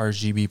Vengeance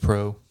RGB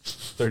Pro,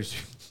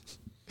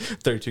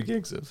 32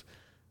 gigs of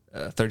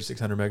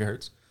 3600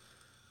 megahertz.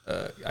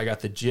 I got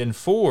the Gen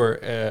 4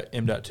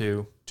 M.2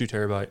 2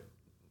 terabyte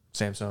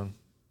Samsung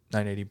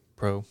 980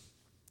 Pro.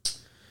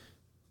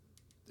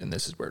 and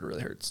this is where it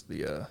really hurts,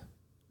 the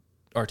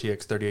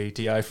RTX 3080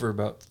 Ti for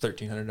about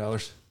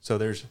 $1,300. So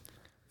there's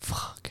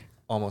Fuck.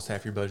 almost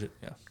half your budget.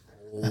 Yeah.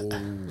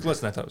 Less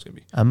than I thought it was going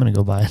to be. I'm going to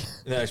go buy it.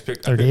 And then I just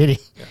picked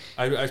 3080.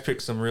 I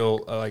picked some real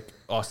like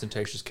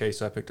ostentatious case.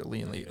 So I picked a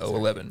Lee & Lee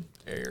 011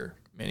 Air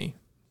Mini.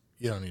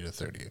 You don't need a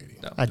 3080.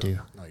 No, I do.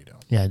 No, you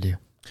don't. Yeah, I do.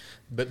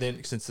 But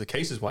then since the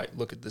case is white,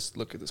 look at this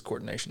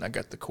coordination. I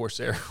got the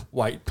Corsair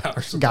white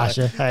power supply.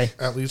 Gotcha. Hey.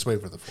 At least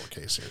wait for the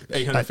 4K series.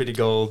 850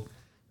 gold,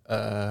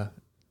 or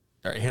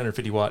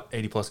 850 watt,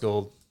 80 plus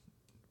gold,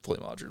 fully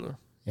modular.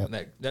 Yep.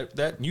 And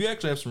that you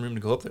actually have some room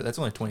to go up there. That's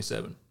only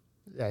 27.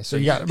 Yeah, so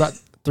you got about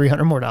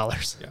 $300 more,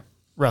 Yeah.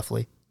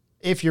 roughly,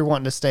 if you're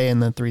wanting to stay in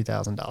the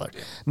 $3,000.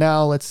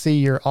 Now, let's see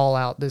you're all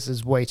out. This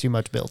is way too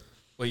much build.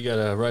 Well, you got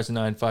a Ryzen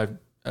 9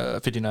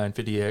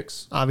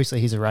 5950X.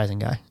 Obviously, he's a Ryzen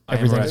guy. I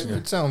am Everything's Ryzen.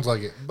 It sounds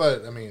like it,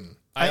 but I mean,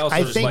 I also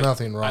I just think- like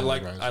nothing wrong I with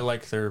like Ryzen. I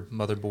like their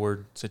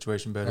motherboard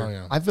situation better. oh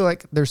yeah, I feel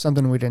like there's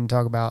something we didn't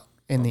talk about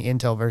in the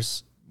Intel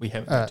verse. We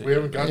haven't. got to we it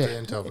haven't yet. got Yeah.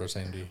 to Intel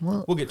versus AMD.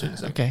 Well, We'll get to it in a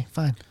second. okay,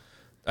 fine.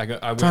 I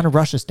Trying to went.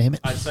 rush us, damn it.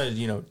 I decided,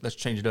 let's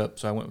change it up.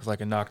 So I went with like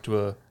a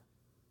Noctua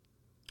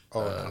Oh,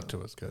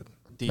 Noctua is good.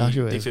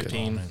 Noctua is good. Oh,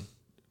 D15 man.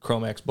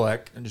 Chromax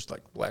black and just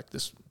like black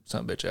this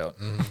son of a bitch out.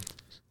 Mm-hmm.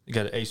 You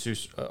got an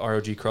Asus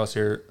ROG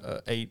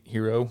Crosshair 8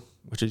 Hero,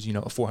 which is a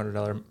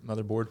 $400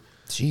 motherboard.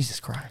 Jesus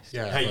Christ.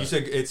 Yeah. Hey, but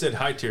it said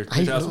high tier I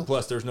know. 3000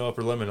 plus. There's no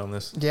upper limit on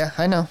this. Yeah,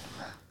 I know.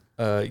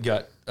 You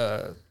got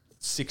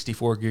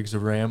 64 gigs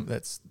of RAM.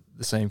 That's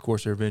the same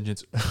Corsair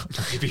Vengeance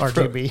RGB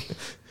Pro. RGB.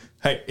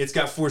 Hey, it's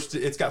got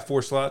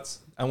four slots.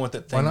 I want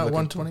that thing. why not looking-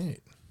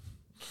 128?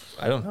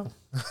 I don't know.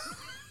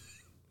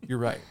 You're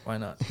right. Why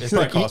not? It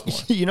probably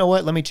costs more. You know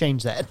what? Let me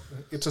change that.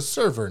 It's a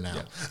server now.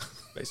 Yeah,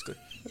 basically.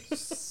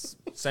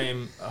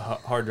 Same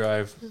hard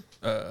drive,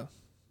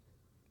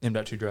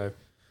 M.2 drive.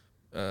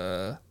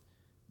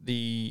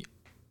 The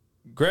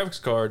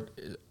graphics card,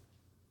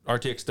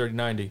 RTX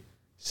 3090,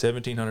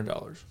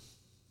 $1,700.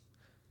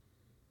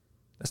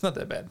 That's not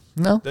that bad.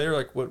 No, They're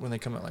like what when they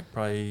come out, like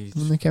probably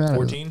When they came out, it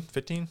was 14,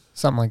 15.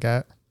 something like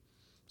that.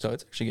 So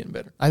it's actually getting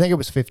better. I think it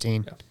was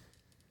 15. Yeah.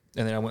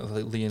 And then I went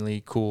with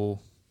Lee &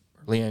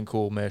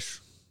 Cool Mesh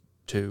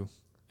 2,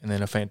 and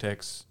then a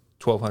Fantex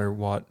 1200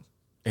 watt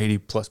 80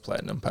 plus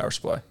platinum power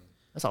supply.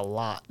 That's a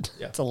lot.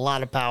 Yeah. It's a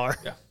lot of power.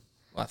 Yeah.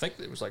 Well, I think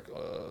it was like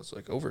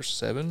over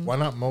 7. Why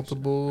not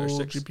multiple Or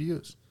 6.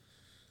 GPUs?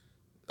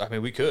 I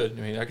mean, we could.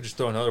 I mean, I could just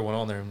throw another one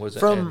on there and was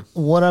From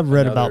what I've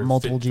read about another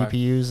multiple 55.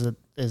 GPUs,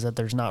 is that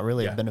there's not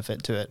really a Yeah.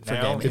 benefit to it for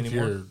Now, gaming. If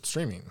anymore? you're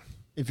streaming,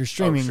 If you're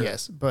streaming, sure.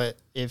 yes, but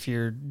if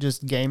you're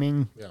just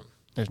gaming, yeah.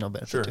 there's no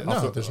benefit Sure. to it.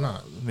 No, there's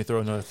not. Let me throw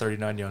another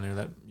 3090 on there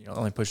that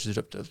only pushes it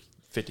up to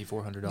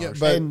 $5,400. Yeah,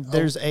 but And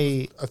there's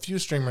a few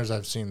streamers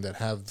I've seen that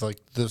have like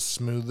the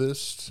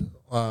smoothest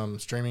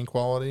streaming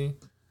quality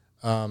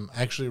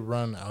actually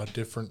run a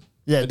different.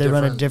 they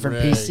run a different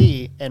rig.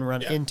 PC and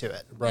run Yeah. into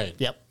it. Right.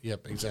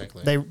 Yep.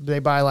 Exactly. They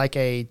buy like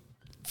a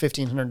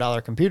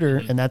 $1,500 computer,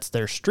 and that's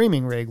their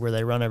streaming rig where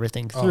they run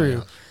everything through,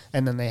 yeah.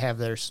 and then they have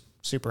their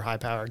super high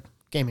powered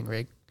gaming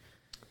rig.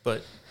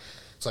 But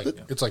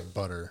It's like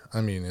butter.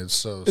 I mean, it's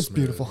so It's smooth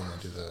beautiful. when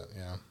they do that.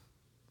 Yeah.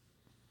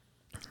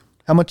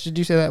 How much did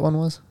you say that one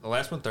was? the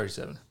last one,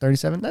 37.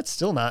 37. That's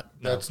still not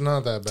No. That's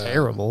not that bad.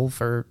 terrible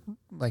for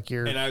like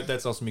your. And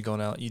that's also me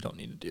going out. You don't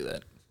need to do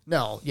that.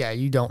 No, yeah,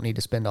 you don't need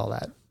to spend all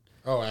that.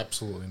 Oh,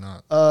 absolutely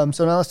not.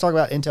 So now let's talk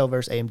about Intel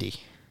versus AMD.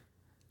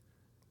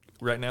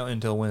 Right now,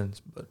 Intel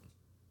wins, but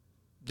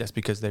that's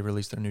because they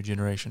released their new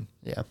generation.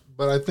 Yeah,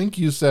 But I think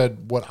you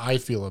said what I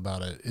feel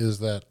about it is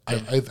that I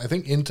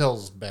think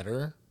Intel's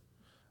better,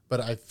 but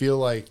I feel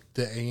like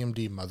the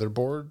AMD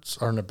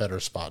motherboards are in a better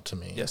spot to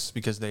me. Yes,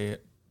 because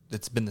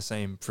it's been the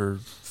same for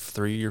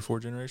 3 or 4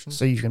 generations.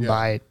 so you can Yeah.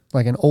 buy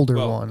like an older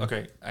Well, one.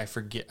 okay, I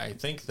forget. I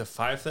think the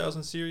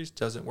 5000 series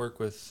doesn't work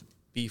with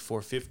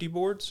B450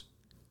 boards,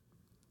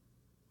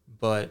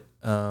 but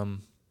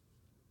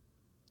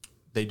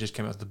they just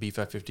came out with the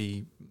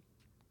B550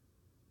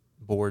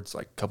 boards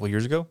like a couple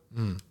years ago,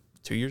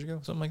 2 years ago,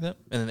 something like that.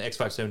 And then the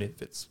X570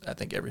 fits, I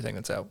think, everything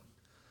that's out.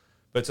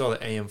 But it's all the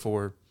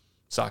AM4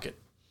 socket.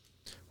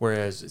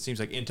 Whereas it seems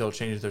like Intel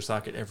changes their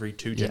socket every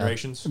 2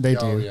 generations. They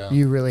Oh, do. yeah.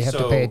 You really have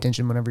to pay So,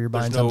 attention whenever you're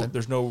buying something.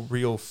 There's no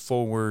real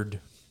forward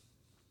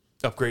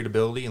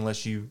upgradability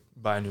unless you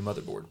buy a new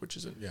motherboard, which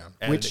is an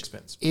added Which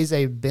expense. is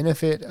a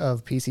benefit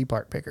of PC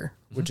Part Picker,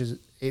 which is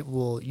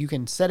you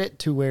can set it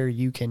to where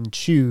you can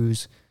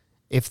choose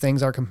if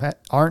things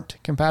aren't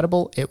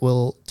compatible. It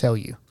will tell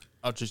you.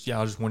 I'll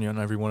just warn you on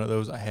every one of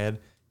those I had,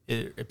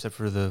 except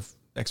for the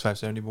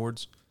X570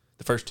 boards,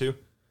 the first 2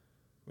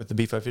 with the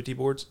B550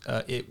 boards.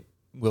 It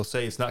will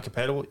say it's not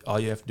compatible. All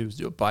you have to do is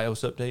do a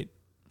BIOS update,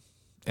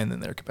 and then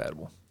they're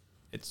compatible.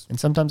 And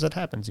sometimes that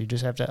happens. You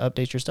just have to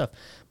update your stuff.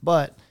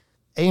 But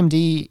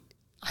AMD,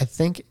 I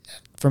think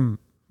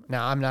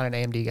now I'm not an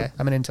AMD guy.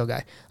 I'm an Intel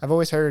guy. I've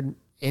always heard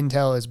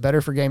Intel is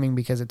better for gaming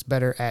because it's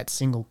better at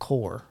single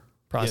core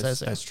processing. Yes,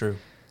 that's true.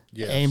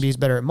 Yes. AMD is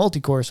better at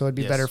multi-core, so it'd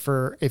be Yes. better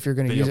for if you're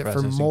going to Video use it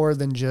for processing. more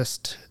than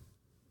just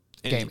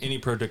gaming. Any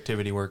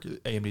productivity work,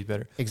 AMD's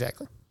better.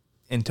 Exactly.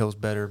 Intel's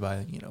better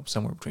by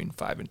somewhere between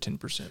 5 and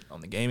 10% on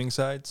the gaming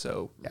side.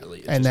 So really,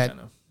 it's and just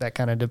that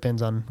kind of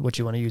depends on what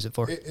you want to use it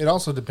for. It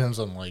also depends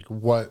on like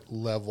what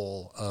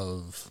level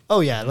of Oh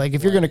yeah, like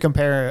if you're going to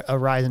compare a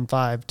Ryzen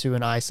 5 to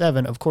an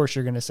i7, of course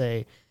you're going to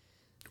say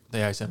the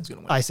i7's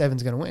going to win.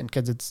 i7's going to win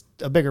because it's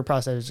a bigger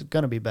processor, it's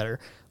going to be better,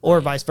 or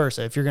vice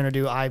versa. If you're going to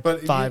do i5 But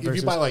if versus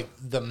you buy like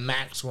the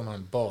max one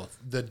on both,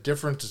 the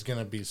difference is going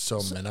to be so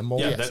minimal.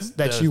 yeah, yes, that's that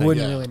the you other thing.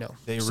 wouldn't Yeah. really know.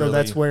 They So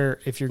that's really- where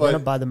if you're But going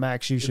to buy the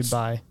max, you should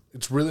buy.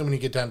 It's really when you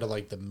get down to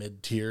like the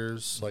mid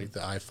tiers, like the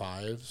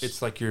i5s.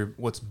 It's like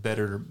what's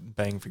better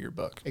bang for your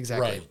buck.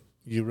 Exactly. right.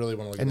 You really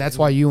want to look And at that's it.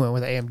 why you went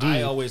with AMD.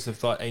 I always have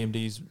thought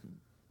AMD's,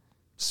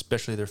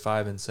 especially their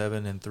 5 and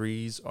 7 and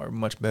 3s, are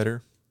much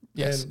better.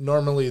 Yes. And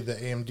normally the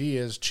AMD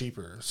is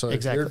cheaper. So if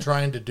Exactly. you're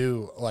trying to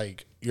do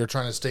like you're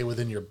trying to stay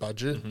within your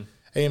budget,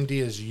 AMD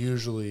is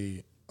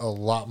usually a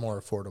lot more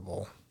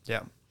affordable.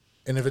 Yeah.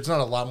 And if it's not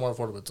a lot more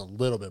affordable, it's a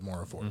little bit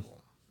more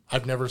affordable.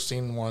 I've never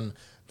seen one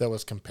that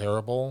was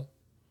comparable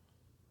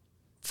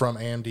from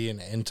AMD and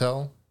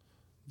Intel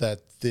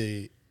that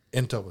the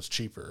Intel was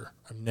cheaper.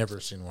 I've never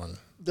seen one.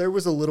 There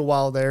was a little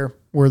while there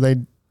where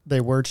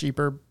they were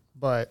cheaper,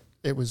 but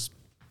it was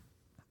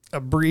a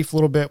brief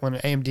little bit when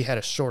AMD had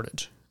a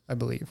shortage, I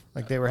believe.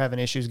 Like they were having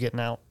issues getting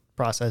out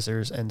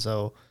processors, and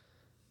so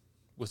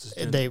Was this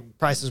during,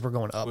 prices were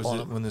going up was on it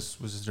them. when this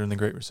was this during the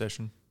Great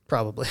Recession,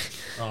 Probably.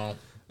 Oh,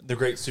 the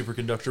Great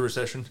Superconductor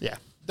Recession? Yeah.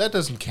 that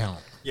doesn't count.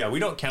 Yeah, we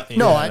don't count.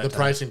 No, any of I- that The time.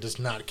 pricing does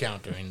not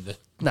count during the.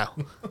 No.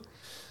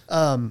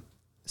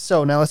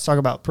 So now let's talk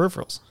about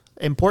peripherals.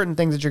 Important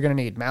things that you're going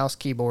to need: mouse,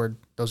 keyboard.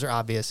 Those are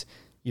obvious.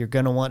 You're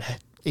going to want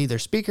either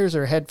speakers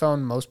or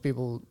headphone. Most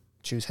people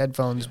choose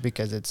headphones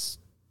because it's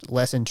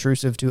less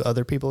intrusive to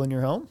other people in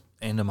your home.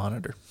 and a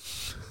monitor.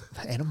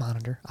 And a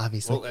monitor,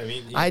 obviously. Well, I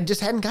mean, I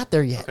just hadn't got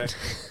there yet.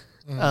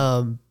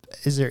 Okay.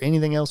 Is there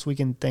anything else we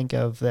can think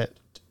of that?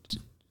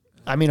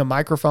 I mean, a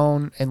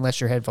microphone,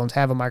 unless your headphones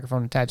have a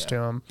microphone attached to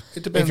them.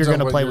 It If you're on going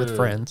to what play with you're-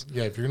 friends.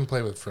 Yeah, if you're going to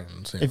play with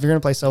friends. Yeah. If you're going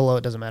to play solo,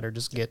 it doesn't matter.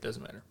 Just get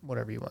doesn't matter.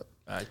 whatever you want.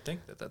 I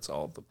think that's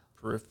all the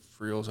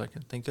peripherals I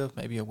can think of.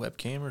 Maybe a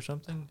webcam or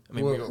something. I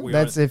mean, Well,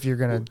 That's are, if you're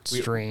going to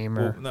we- stream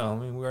well, or. no, I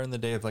mean we are in the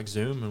day of like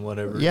Zoom and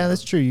whatever. Yeah,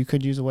 that's true. You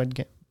could use a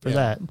webcam for Yeah.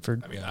 that. For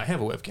I mean, I have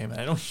a webcam and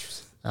I don't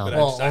use it. Oh. But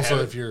Well, I also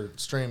have if you're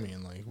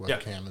streaming, like Yeah.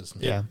 webcam is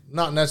Yeah.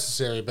 not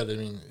necessary, but I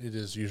mean it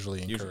is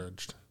usually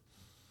encouraged.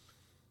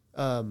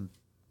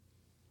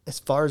 as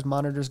far as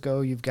monitors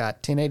go, you've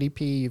got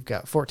 1080p, you've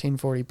got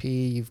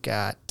 1440p, you've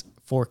got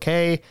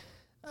 4K.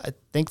 I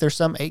think there's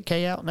some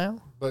 8K out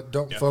now. But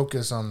don't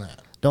focus on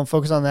that. Don't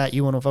focus on that.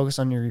 You want to focus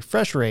on your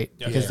refresh rate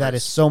because Yeah. that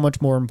is so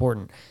much more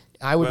important.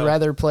 I would Well-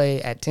 rather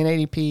play at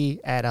 1080p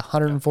at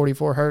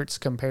 144 hertz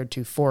compared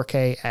to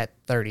 4K at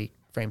 30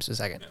 frames a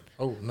second.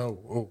 Oh no!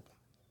 Oh,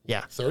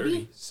 Yeah.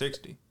 30?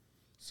 60.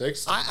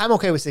 6? I'm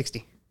okay with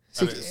 60.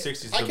 I mean,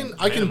 60 is I the can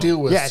minimum. deal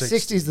with Yeah, 60.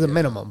 60 is the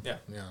minimum. Yeah,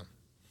 Yeah,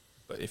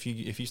 but if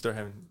you start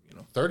having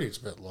 30 is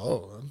a bit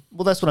low. Then.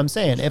 Well, that's what I'm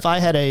saying. If I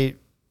had a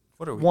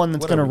what are we one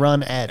that's what going to are we,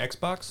 run at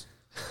Xbox.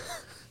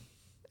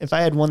 if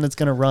I had one that's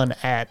going to run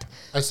at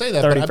I say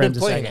that, 30 but I've been frames a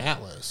playing second.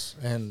 Atlas,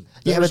 and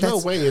Yeah, there's but no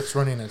that's- way it's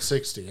running at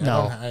 60.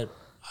 No.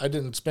 I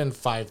didn't spend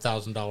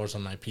 $5,000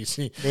 on my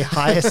PC. the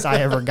highest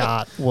I ever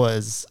got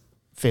was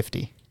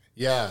 50.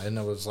 Yeah, and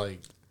it was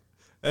like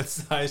That's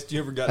the highest you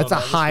ever got. That's the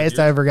on Atlas highest with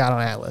I your- ever got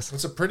on Atlas.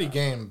 it's a pretty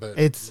game, but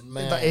It's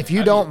man, if you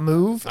I'd don't be-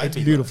 move, I'd it's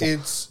be beautiful.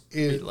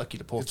 Be lucky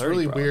to pull It's 30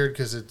 really probably. weird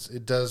because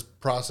it does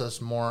process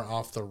more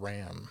off the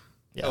RAM.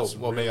 Yeah. Oh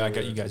well, maybe I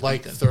got you guys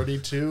Like beat then.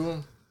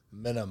 32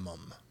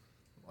 minimum.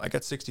 I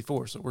got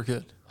 64, so we're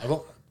good.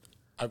 I'll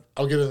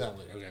get into that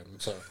later. Okay,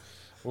 so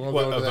we won't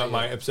What go into about that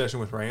my yet. obsession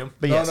with RAM?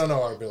 But No, yes,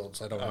 no, our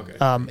builds. I don't.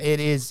 Okay. it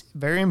is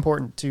very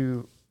important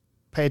to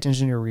pay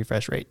attention to your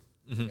refresh rate.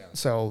 Mm-hmm. Yeah.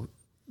 So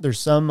there's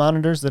some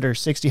monitors that are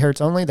 60 hertz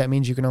only. That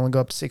means you can only go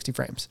up to 60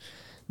 frames.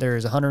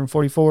 There's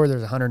 144.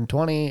 There's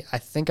 120. I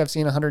think I've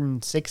seen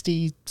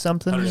 160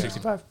 something.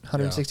 165.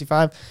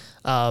 165.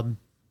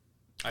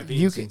 I've You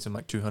even can- seen some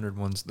like 200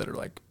 ones that are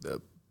like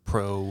the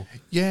pro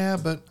Yeah,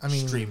 but I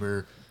mean,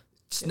 streamer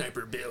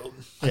sniper build.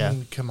 Yeah. I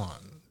mean, come on.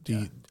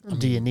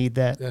 Do you need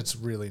that? That's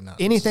really not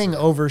Anything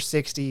over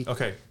 60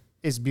 Okay,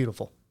 is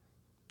beautiful,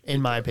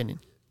 in my opinion.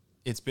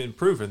 it's been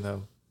proven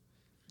though.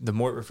 The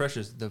more it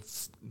refreshes, the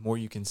more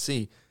you can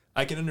see.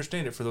 I can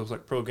understand it for those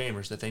like pro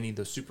gamers that they need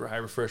those super high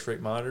refresh rate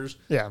monitors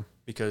Yeah.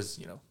 because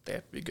they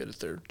have to be good at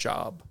their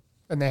job.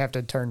 And they have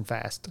to turn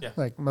fast. Yeah.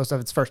 Like most of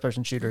it's first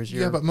person shooters.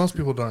 Yeah, but most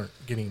people aren't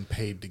getting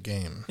paid to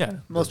game. Yeah,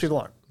 most people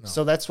aren't.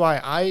 So that's why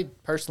I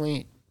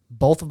personally,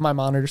 both of my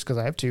monitors, because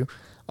I have two,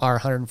 are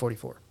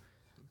 144.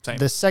 same.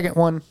 The second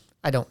one,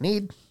 I don't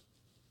need.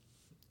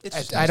 It's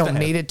just I nice to don't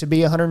have. need it to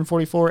be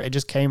 144. It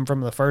just came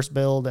from the first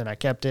build, and I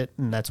kept it,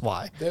 and that's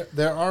why.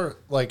 There are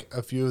like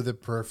a few of the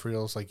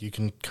peripherals like you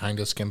can kind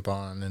of skimp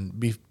on and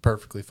be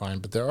perfectly fine,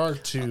 but there are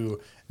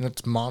two, and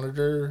it's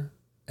monitor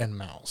and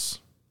mouse.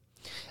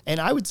 And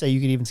I would say you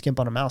could even skimp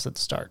on a mouse at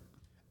the start.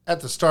 at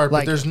the start,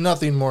 Like- but there's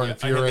nothing more Yeah, I had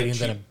that infuriating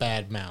than a cheap-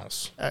 bad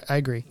mouse. I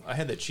agree. I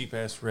had that cheap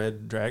ass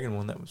Red Dragon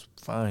one that was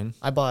fine.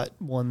 I bought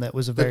one that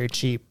was a very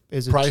cheap.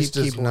 Is a Price cheap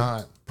does keyboard.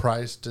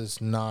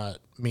 not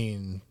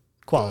mean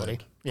Quality.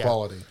 good. Yeah.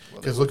 Quality.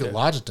 Well, Because they look look at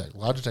Logitech.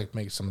 Logitech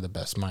makes some of the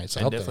best mice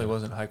It out definitely there,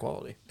 wasn't high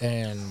quality.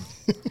 and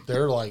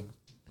they're like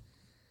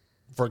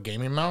for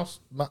gaming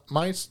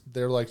mice,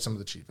 they're like some of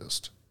the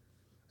cheapest,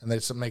 and they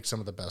make some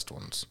of the best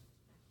ones.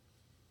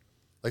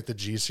 Like the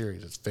G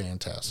series is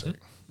fantastic.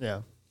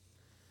 Yeah.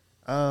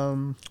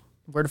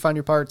 Where to find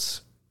your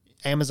parts?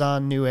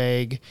 Amazon,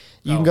 Newegg.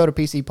 You can go to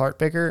PC Part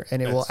Picker,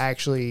 and it will That's-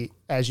 actually,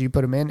 as you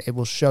put them in, it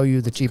will show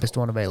you the cheapest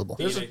one available.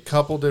 There's a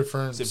couple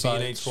different Is it sites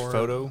B&H for it.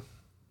 photo?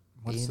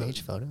 What's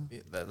B&H photo. Yeah,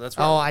 that's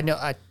right. Oh, I know.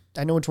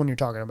 I know which one you're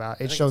talking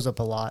about. It shows up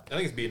a lot. I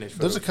think it's B&H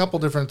photo. There's a couple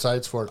different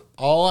sites for it.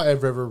 All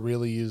I've ever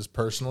really used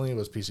personally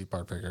was PC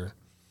Part Picker.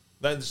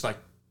 That just like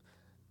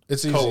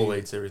It's easy.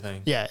 collates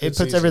everything. Yeah, it It's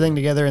puts easy. everything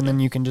together, and then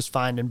you can just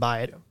find and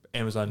buy it.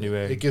 Amazon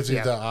Newegg. It gives you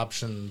Yeah. the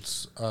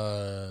options.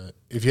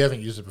 If you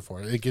haven't used it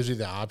before, it gives you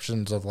the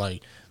options of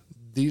like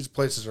these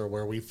places are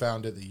where we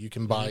found it that you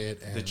can buy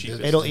it. And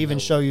cheapest. It'll and even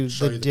they'll show you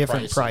the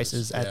different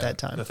prices at Yeah. that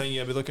time. The thing you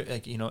have to look at,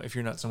 like, you know, if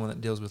you're not someone that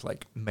deals with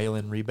like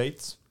mail-in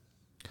rebates,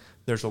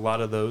 there's a lot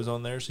of those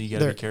on there, so you got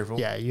to There- be careful.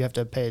 Yeah, you have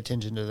to pay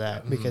attention to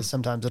that because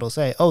sometimes it'll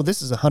say, "Oh,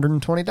 this is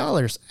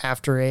 $120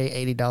 after a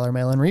 $80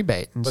 mail-in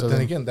rebate." And But so then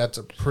again, that's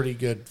a pretty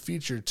good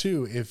feature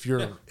too. If you're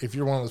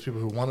one of those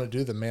people who want to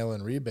do the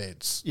mail-in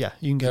rebates, yeah,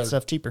 you can get Yeah.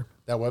 stuff cheaper.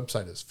 that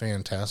website is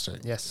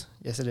fantastic. Yes,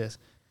 yes, it is.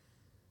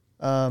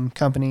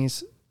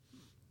 Companies.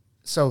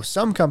 So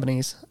some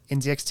companies,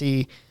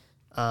 NZXT,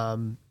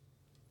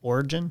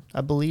 Origin,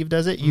 I believe,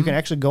 does it. You can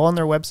actually go on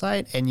their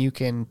website and you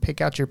can pick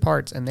out your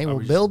parts, and they will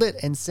build it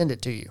and send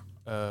it to you.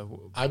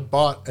 I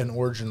bought an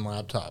Origin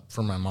laptop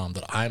for my mom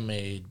that I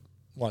made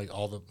put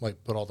all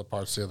the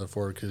parts together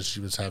for her because she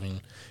was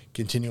having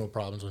continual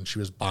problems when she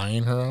was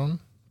buying her own.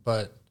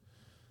 But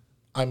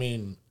I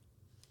mean,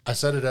 I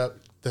set it up.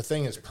 The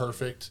thing is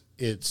perfect.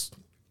 It's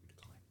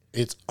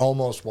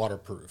almost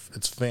waterproof.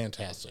 It's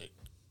fantastic.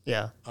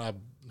 Yeah, I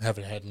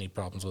haven't had any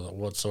problems with it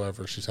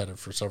whatsoever. She's had it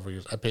for several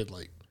years. I paid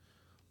like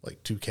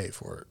 $2,000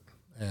 for it,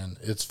 and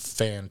it's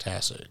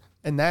fantastic.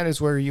 and that is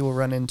where you will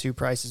run into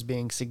prices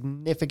being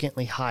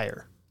significantly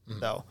higher.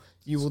 Though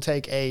you will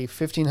take a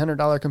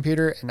 $1,500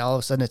 computer, and all of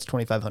a sudden it's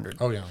 $2,500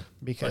 Oh yeah.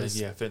 because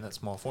yeah, fit in that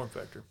small form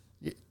factor.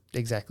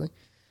 exactly.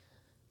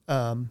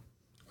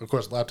 Of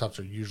course, laptops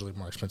are usually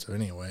more expensive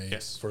anyway.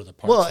 Yes. For the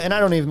parts. Well, and I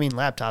don't even mean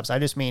laptops. I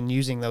just mean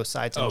using those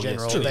sites in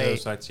general. Yes, They,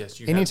 those sites,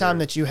 yes. anytime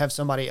that you have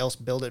somebody else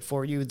build it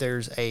for you,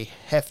 there's a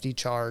hefty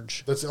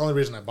charge. That's the only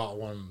reason I bought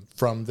one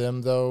from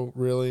them, though.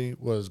 Really,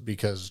 was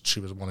because she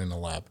was wanting a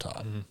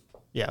laptop.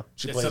 Yeah,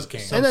 She Yeah, plays some-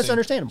 games. and that's something-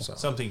 understandable.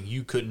 something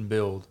you couldn't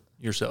build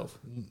yourself.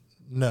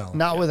 No,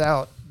 Not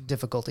without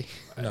difficulty.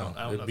 I don't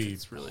know it'd if be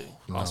it's really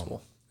no.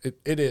 possible.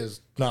 It is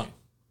not.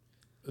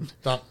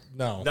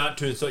 No. Not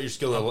to insult your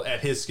skill level.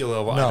 At his skill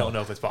level, I No. don't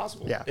know if it's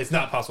possible. Yeah. It's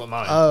not possible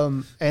at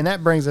mine. And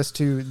that brings us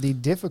to the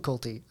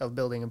difficulty of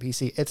building a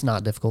PC. It's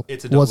not difficult.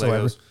 It's a double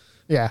whatsoever. Legos.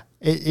 Yeah,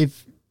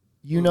 if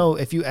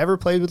you ever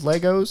played with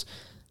Legos,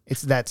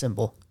 it's that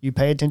simple. You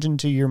pay attention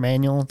to your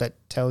manual that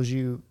tells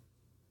you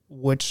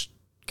which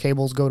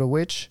cables go to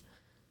which,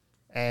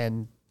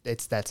 and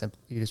it's that simple.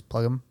 You just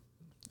plug them.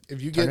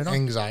 If you Turn get it on.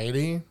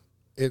 anxiety,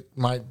 it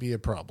might be a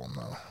problem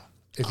though.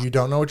 If you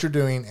don't know what you're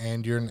doing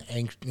and you're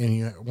and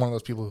you're one of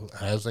those people who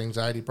has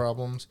anxiety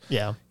problems,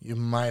 Yeah. you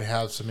might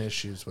have some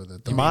issues with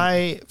it.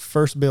 My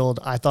first build,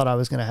 I thought I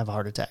was going to have a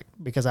heart attack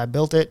because I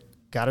built it,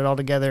 got it all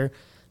together,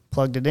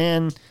 plugged it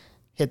in,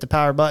 hit the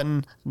power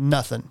button,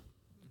 nothing.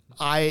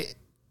 I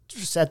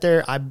sat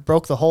there, I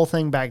broke the whole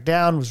thing back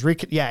down,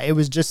 it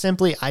was just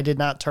simply I did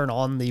not turn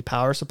on the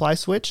power supply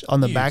switch on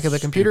the You back of the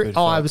computer. stupid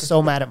Oh, I fuck. was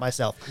so mad at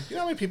myself. You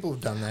know how many people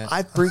have done that?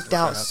 I freaked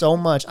out so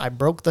much. I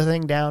broke the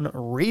thing down,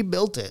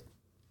 rebuilt it,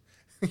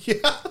 yeah.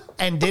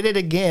 and did it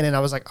again. And I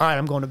was like, all right,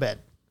 I'm going to bed.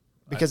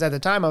 Because at the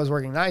time I was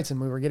working nights and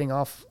we were getting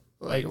off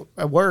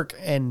at work,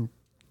 and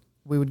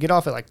we would get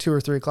off at like 2 or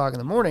 3 o'clock in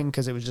the morning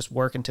because it was just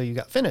work until you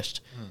got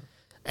finished.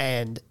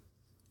 And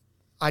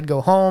I'd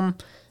go home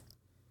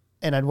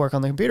and I'd work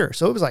on the computer.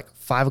 So it was like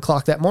 5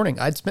 o'clock that morning.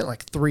 I'd spent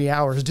like 3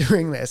 hours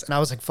doing this, and I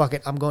was like, fuck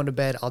it, I'm going to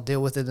bed. I'll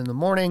deal with it in the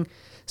morning.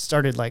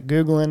 Started like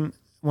Googling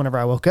whenever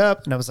I woke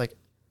up, and I was like,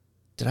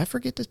 did I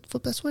forget to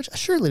flip that switch?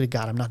 Surely to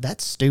God, I'm not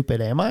that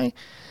stupid, am I?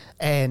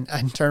 And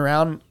I turn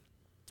around,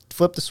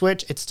 flip the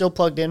switch. It's still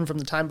plugged in from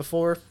the time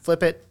before.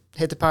 Flip it,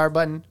 hit the power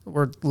button.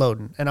 We're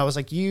loading. And I was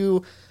like,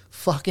 you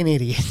fucking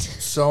idiot.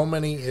 So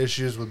many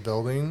issues with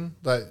building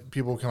that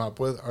people come up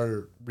with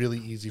are really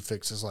easy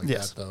fixes like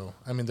Yes. that, though.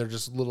 I mean, they're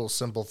just little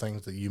simple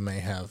things that you may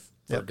have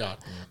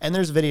forgotten. And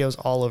there's videos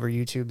all over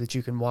YouTube that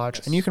you can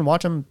watch, and you can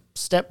watch them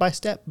step by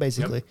step,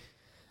 basically.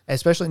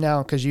 Especially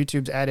now because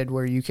YouTube's added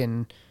where you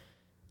can,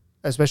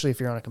 especially if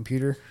you're on a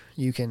computer,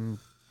 you can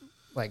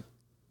like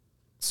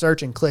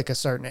search and click a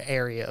certain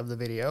area of the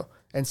video.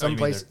 And Oh, you mean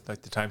someplace,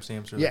 like the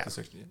timestamps or Yeah. like the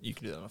section? You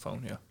can do that on a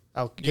phone, yeah.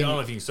 oh, You don't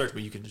know if you can search,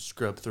 but you can just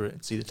scrub through it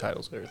and see the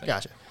titles of everything.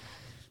 gotcha.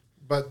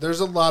 But there's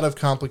a lot of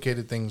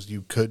complicated things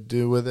you could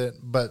do with it,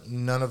 but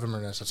none of them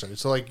are necessary.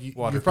 So, like, you've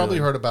probably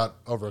cooling. heard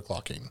about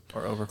overclocking.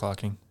 Or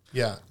overclocking.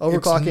 Yeah.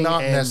 Overclocking it's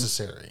not and-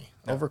 necessary.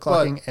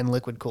 Overclocking and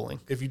liquid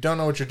cooling. If you don't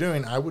know what you're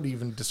doing, I would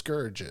even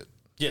discourage it.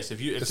 Yes, if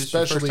this is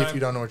Especially your first if time,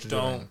 you don't know what you're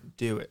doing. don't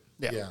do it.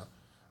 Yeah.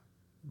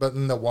 But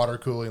in the water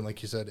cooling,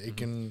 like you said, it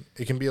can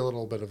be a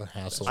little bit of a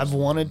hassle. I've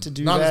wanted to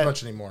do Not that. as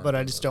much anymore. But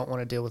I just don't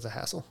want to deal with the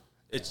hassle.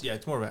 It's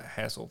more of a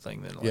hassle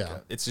thing than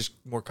it's just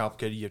more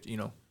complicated. You have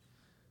to,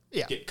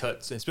 Yeah. get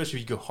cuts, especially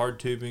if you go hard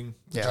tubing.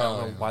 Yeah. I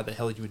don't know why the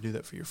hell you would do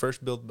that for your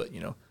first build, but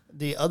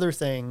The other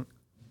thing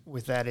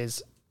with that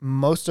is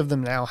most of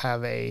them now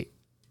have a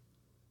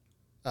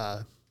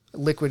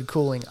liquid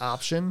cooling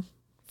option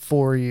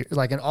for you,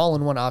 like an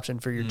all-in-one option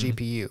for your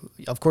GPU.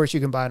 Of course, you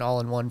can buy an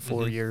all-in-one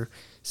for your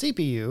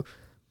CPU,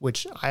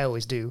 which I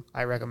always do.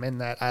 I recommend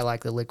that. I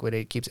like the liquid.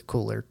 It keeps it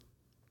cooler,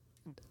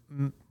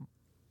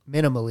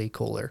 minimally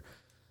cooler,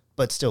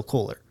 but still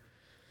cooler.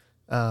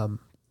 I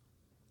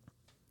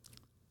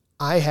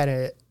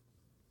had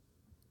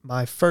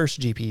my first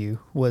GPU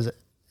was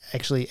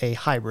actually a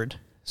hybrid,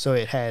 so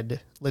it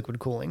had liquid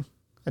cooling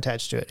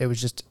attached to it. It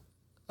was just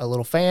a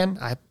little fan.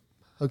 I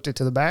hooked it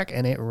to the back,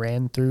 and it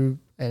ran through,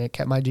 and it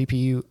kept my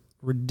GPU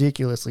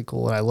ridiculously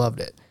cool, and I loved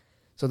it.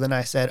 So then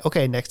I said,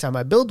 okay, next time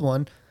I build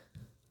one,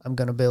 I'm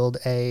going to build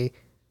a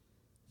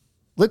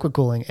liquid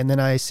cooling. And then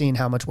I seen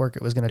how much work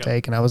it was going to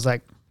take, and I was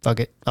like, fuck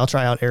it, I'll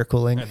try out air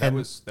cooling. and that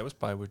was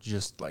probably with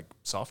just like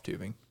soft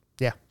tubing.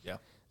 Yeah. Yeah.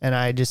 And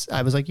I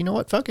was like, you know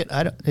what? Fuck it.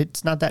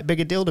 It's not that big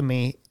a deal to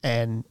me.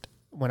 And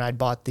when I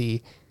bought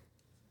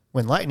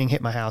when lightning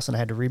hit my house and I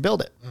had to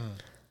rebuild it,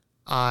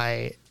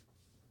 I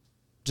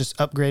just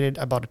upgraded.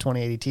 I bought a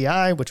 2080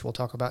 Ti, which we'll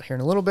talk about here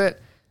in a little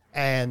bit.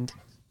 And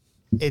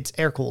it's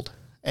air cooled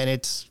and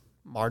it's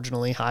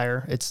marginally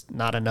higher. It's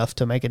not enough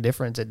to make a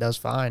difference. It does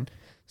fine.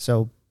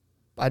 So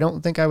I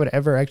don't think I would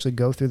ever actually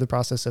go through the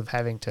process of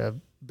having to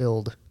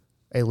build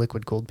a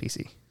liquid cooled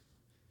PC.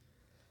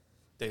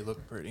 They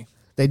look pretty.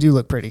 They do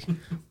look pretty,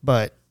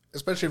 but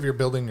Especially if you're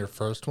building your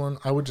first one,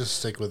 I would just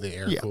stick with the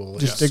air cool.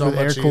 just It's stick so with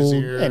air much cooled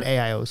easier. and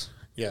AIOs.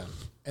 Yeah.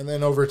 And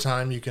then over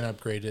time, you can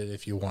upgrade it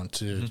if you want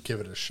to give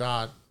it a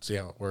shot, see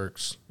how it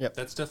works.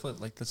 That's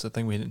definitely that's the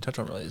thing we didn't touch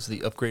on really is the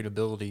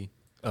upgradability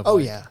of Oh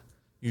yeah,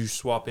 you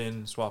swap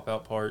in, swap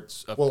out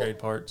parts, upgrade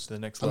parts to the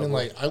next I level. mean,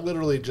 like, I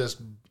literally just,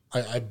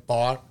 I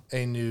bought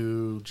a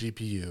new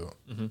GPU,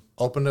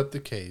 opened up the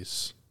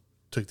case,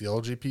 took the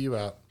old GPU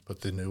out,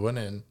 put the new one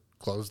in,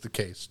 closed the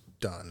case,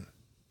 done.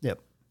 yep.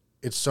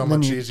 It's so And then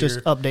much you easier.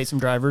 just update some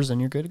drivers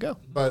and you're good to go.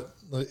 But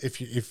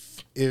if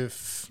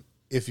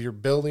you're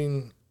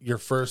building your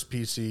first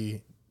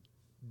PC,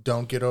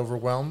 don't get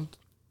overwhelmed.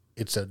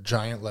 It's a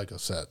giant Lego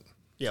set.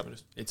 Yep.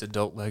 It's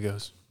adult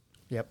Legos.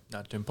 Yep.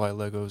 Not to imply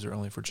Legos are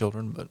only for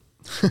children, but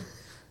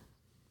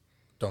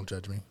Don't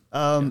judge me.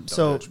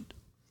 So judge.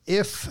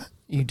 if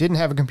you didn't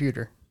have a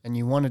computer and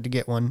you wanted to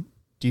get one,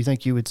 do you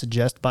think you would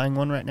suggest buying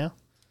one right now?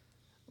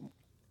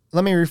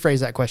 Let me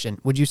rephrase that question.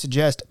 Would you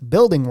suggest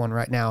building one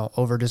right now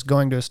over just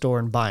going to a store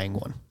and buying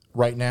one?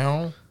 Right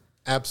now,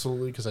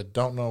 absolutely, because I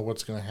don't know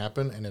what's going to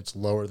happen, and it's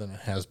lower than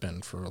it has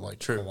been for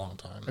like a long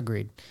time.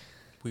 Agreed.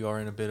 we are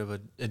in a bit of a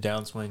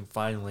downswing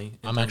finally.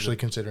 I'm actually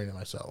considering it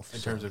myself.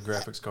 In terms of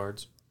graphics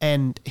cards.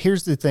 And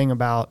here's the thing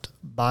about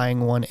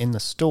buying one in the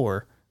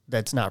store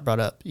that's not brought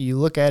up. You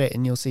look at it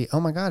and you'll see, oh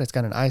my God, it's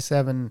got an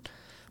i7,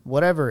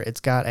 whatever.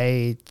 It's got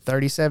a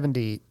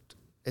 3070.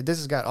 This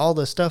has got all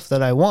the stuff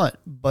that I want,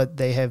 but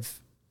they have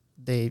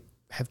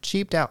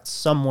cheaped out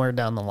somewhere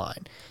down the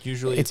line.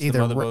 Usually it's the either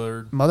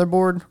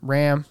motherboard,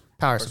 RAM,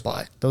 power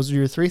supply. Those are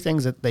your three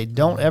things that they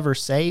don't ever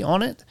say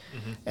on it,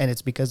 and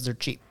it's because they're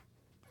cheap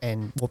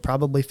and will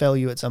probably fail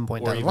you at some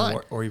point down the line.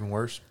 Or even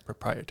worse,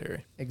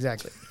 proprietary.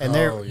 Exactly. And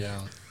yeah.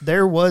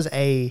 there was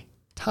a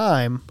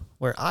time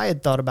where I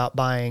had thought about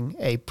buying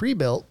a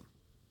pre-built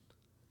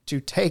to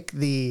take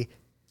the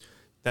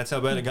That's how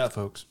bad it got,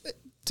 folks.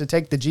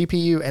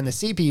 GPU and the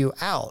CPU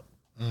out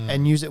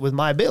and use it with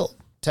my build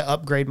to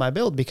upgrade my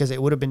build, because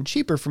it would have been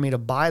cheaper for me to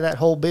buy that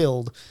whole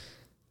build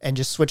and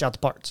just switch out the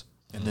parts.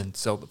 And then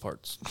sell the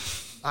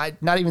parts.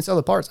 I'd not even sell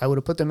the parts. I would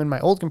have put them in my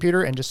old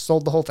computer and just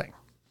sold the whole thing.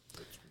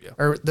 Yeah.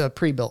 Or the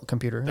pre-built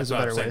computer That's is a what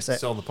better I'm way saying. to say it.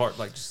 Sell the part,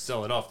 like just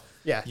sell it off.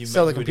 Yeah,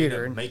 sell the you would computer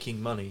end up and-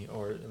 making money,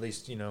 or at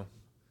least, in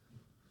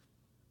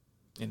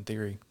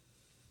theory.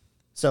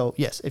 So,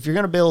 yes, if you're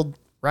going to build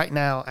right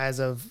now as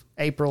of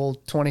April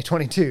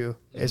 2022,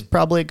 it's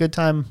probably a good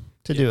time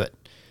to do it.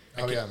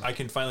 I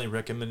can finally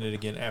recommend it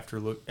again after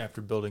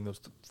building those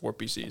 4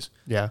 PCs.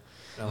 Yeah.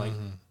 And I'm like,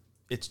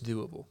 it's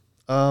doable.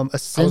 I was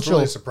Essential.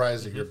 really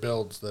surprised at your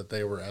builds that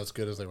they were as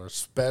good as they were,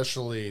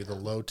 especially the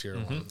low tier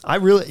ones.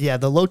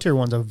 the low tier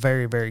one's a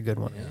very, very good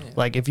one. Yeah.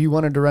 Like if you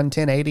wanted to run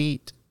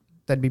 1080,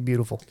 that'd be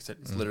beautiful. Like I said,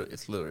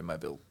 it's literally my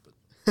build,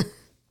 but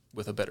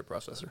with a better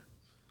processor.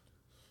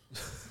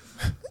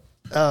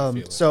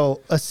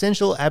 So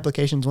essential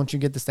applications once you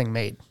get this thing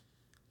made.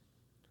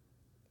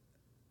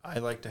 I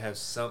like to have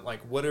some, like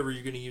whatever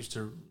you're going to use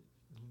to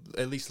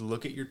at least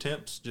look at your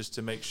temps just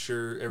to make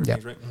sure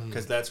everything's right.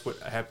 Because that's what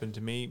happened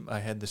to me. I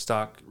had the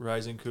stock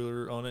Ryzen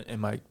cooler on it,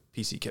 and my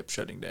PC kept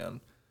shutting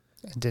down.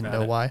 I didn't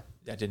know why.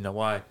 I didn't know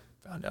why.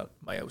 Found out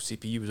my old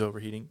CPU was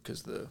overheating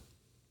because the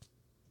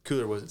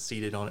cooler wasn't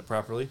seated on it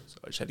properly, so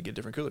I just had to get a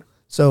different cooler.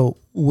 So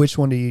which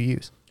one do you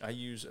use? I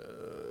use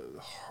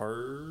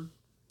hardware,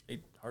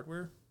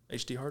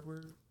 HD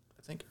hardware,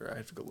 I think, or I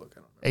have to go look.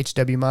 I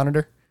don't know. HW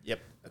monitor? Yep.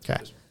 That's Okay.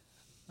 what it is.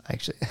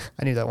 Actually,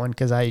 I knew that one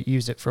because I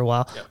used it for a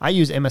while. Yep. I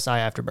use MSI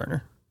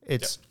Afterburner.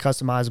 It's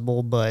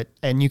customizable,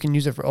 and you can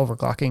use it for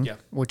overclocking,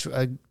 which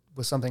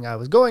was something I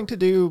was going to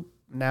do.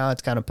 Now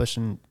it's kind of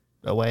pushing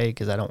away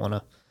because I don't want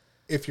to.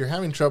 If you're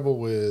having trouble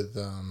with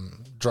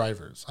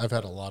drivers, I've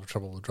had a lot of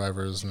trouble with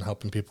drivers and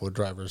helping people with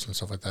drivers and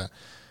stuff like that.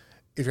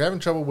 If you're having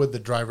trouble with the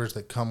drivers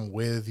that come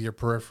with your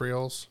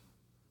peripherals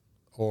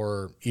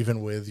or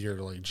even with your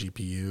like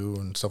GPU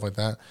and stuff like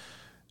that,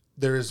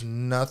 there is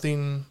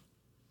nothing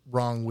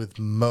wrong with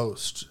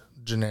most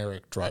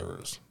generic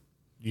drivers.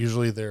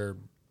 Usually they're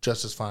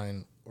just as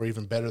fine or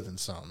even better than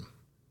some.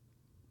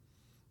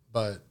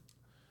 But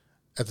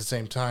at the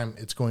same time,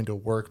 it's going to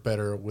work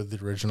better with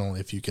the original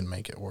if you can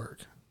make it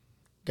work.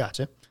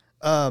 Gotcha.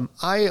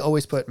 I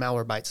always put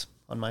Malwarebytes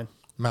on mine.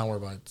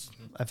 Malwarebytes.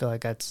 I feel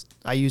like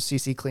I use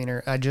CC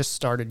Cleaner. I just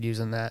started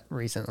using that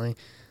recently.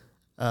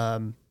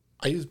 I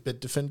use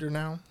Bitdefender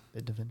now.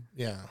 Bitdefender.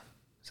 Yeah.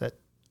 Is that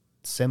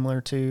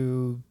similar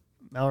to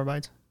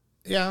Malwarebytes?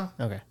 Yeah.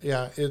 Okay.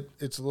 Yeah,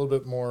 it's a little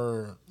bit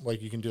more,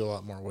 like you can do a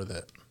lot more with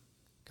it.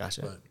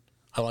 Gotcha. But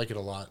I like it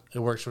a lot. It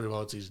works really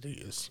well. It's easy to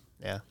use.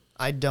 Yeah.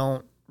 I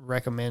don't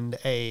recommend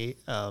a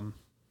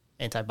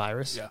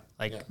antivirus. Yeah.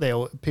 Like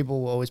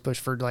people will always push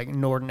for like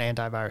Norton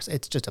antivirus.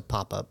 It's just a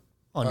pop-up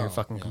on your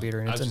fucking computer,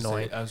 and it's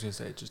annoying. I was going to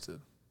say just a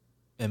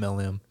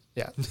MLM.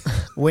 Yeah.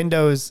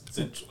 Windows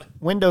Essentially.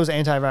 Windows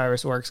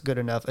antivirus works good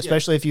enough,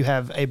 especially if you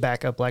have a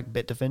backup like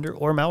Bitdefender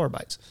or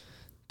Malwarebytes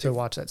to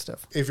watch that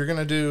stuff. If you're going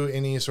to do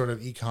any sort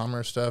of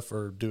e-commerce stuff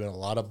or doing a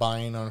lot of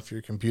buying on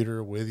your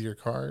computer with your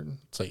card,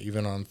 it's like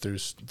even on through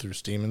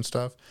Steam and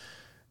stuff,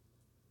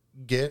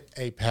 get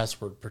a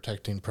password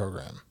protecting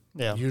program.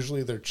 Yeah.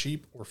 Usually they're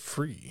cheap or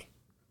free.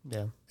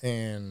 Yeah.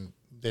 And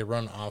they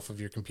run off of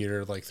your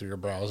computer, like through your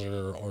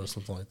browser or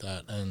something like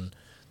that. And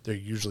they're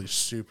usually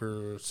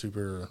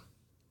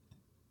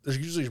they're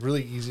usually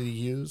really easy to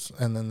use.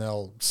 And then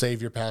they'll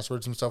save your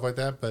passwords and stuff like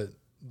that. But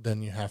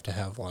then you have to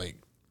have like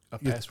a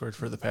password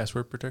for the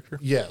password protector.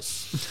 Yes.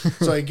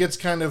 So it gets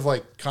kind of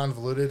like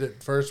convoluted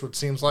at first, what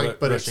seems like,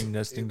 but Rushing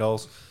nesting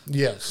dolls.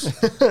 Yes.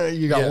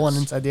 You got one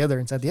inside the other,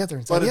 inside the other,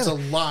 inside but the it's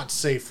other. a lot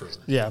safer.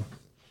 Yeah.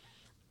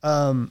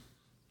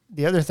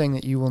 The other thing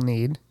that you will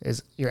need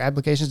is your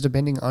applications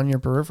depending on your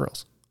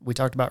peripherals. We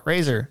talked about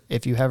Razer.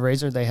 If you have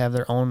Razer, they have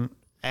their own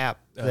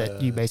app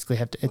that you basically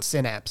have to. It's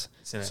Synapse.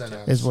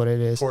 Synapse is what it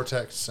is.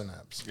 Cortex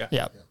Synapse.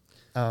 Yeah.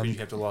 Yeah. You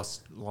have to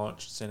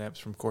launch Synapse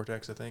from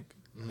Cortex, I think.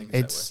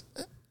 It's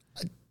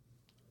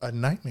a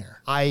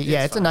nightmare.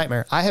 It's a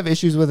nightmare. I have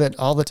issues with it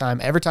all the time.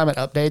 Every time it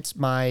updates,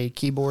 my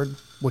keyboard,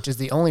 which is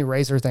the only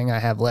Razer thing I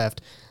have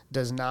left,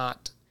 does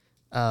not.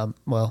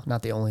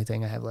 Not the only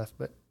thing I have left,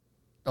 but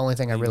the only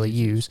thing I really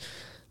use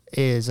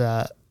is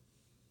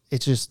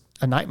it's just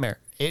a nightmare.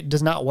 It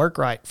does not work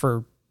right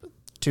for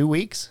 2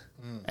 weeks,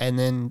 and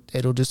then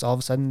it'll just all of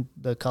a sudden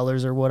the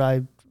colors are what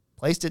I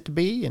placed it to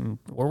be, and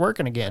we're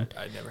working again.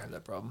 I never had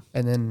that problem.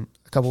 And then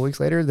a couple weeks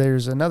later,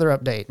 there's another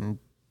update, and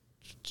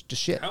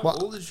just shit. How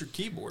old is your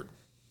keyboard?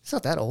 It's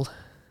not that old.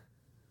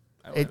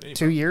 I don't have any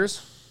 2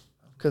 years,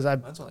 because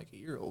Mine's only like a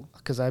year old.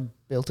 I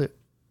built it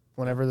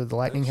whenever the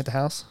lightning hit the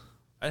house.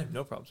 I have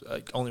no problems.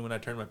 Like only when I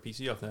turn my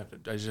PC off, then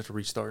I just have to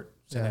restart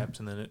Synapse,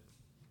 and then it.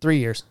 3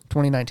 years.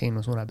 2019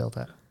 was when I built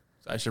that.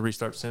 I should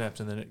restart Synapse,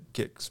 and then it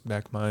kicks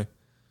back my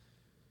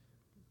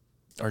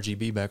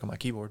RGB back on my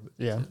keyboard. But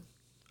Yeah.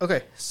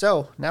 Okay,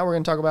 so now we're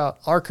going to talk about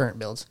our current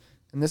builds,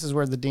 and this is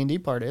where the D&D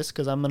part is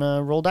because I'm going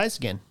to roll dice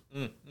again.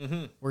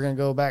 Mm-hmm. We're going to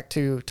go back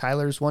to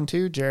Tyler's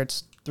 1-2,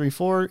 Jarrett's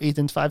 3-4,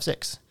 Ethan's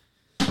 5-6.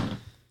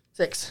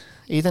 6.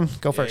 Ethan,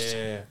 go first.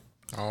 Yeah.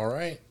 All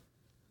right.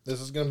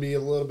 This is going to be a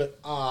little bit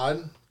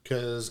odd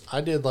because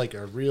I did like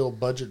a real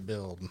budget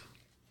build.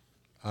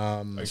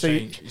 Are you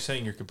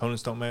saying your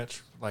components don't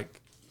match?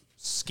 Like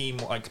scheme,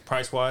 like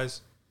price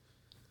wise?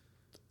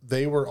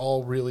 They were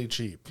all really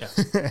cheap.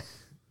 Yeah.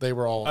 They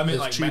were all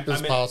as cheap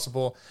as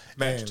possible.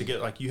 Match to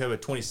get like you have a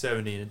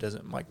 2070 and it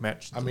doesn't like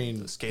match.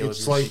 The scale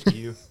it's of your like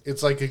CPU.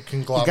 It's like a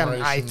conglomeration.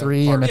 You got an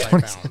i3 and a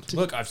 2070.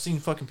 Look, I've seen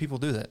fucking people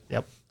do that.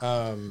 Yep.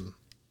 I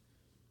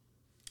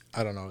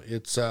don't know.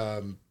 It's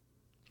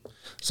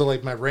so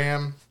like my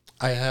RAM,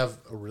 I have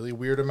a really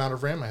weird amount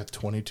of RAM. I have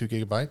 22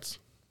 gigabytes.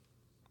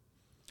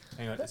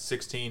 Hang on, it's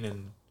 16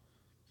 and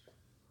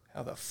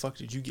how the fuck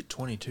did you get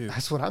 22?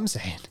 That's what I'm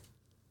saying.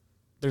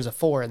 There's a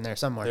 4 in there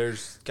somewhere.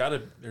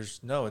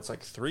 No, it's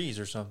like 3s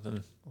or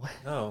something. What?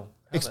 No.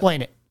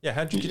 Explain it. Yeah,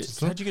 how'd you get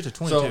to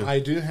 22? So I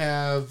do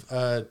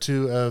have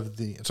two of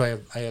the. So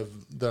I have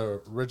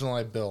the original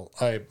I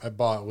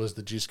bought was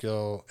the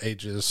G-Skill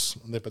Aegis,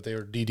 but they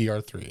were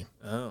DDR3.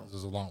 Oh. This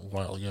is a long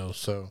while ago.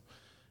 So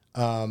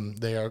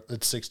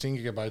It's 16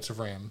 gigabytes of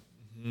RAM.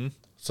 Mm-hmm.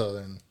 So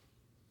then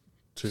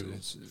 2,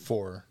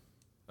 4,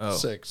 Oh.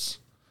 6,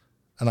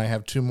 and I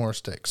have 2 more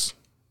sticks.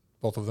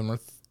 Both of them are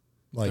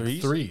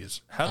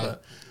threes. How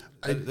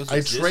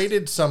I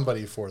traded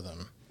somebody for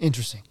them.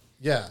 Interesting.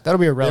 Yeah, That'll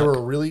be a relic. They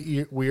were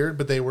really weird,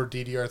 but they were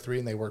DDR3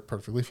 and they work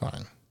perfectly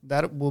fine.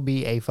 That will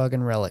be a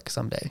fucking relic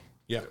someday.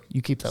 Yeah.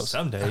 You keep those.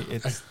 Someday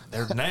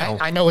they're now.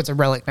 I know it's a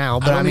relic now,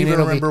 but I don't even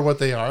it'll remember what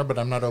they are, but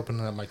I'm not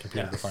opening up my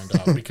computer to find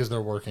out because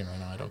they're working right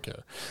now. I don't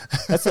care.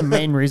 That's the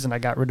main reason I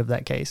got rid of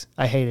that case.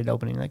 I hated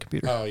opening that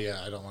computer. Oh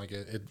yeah, I don't like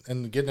it.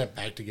 And getting it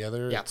back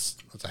together, Yeah. it's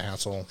a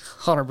hassle.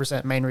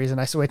 100% main reason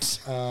I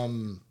switched.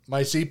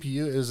 My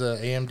CPU is a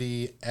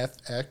AMD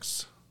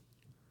FX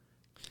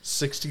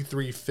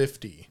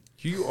 6350.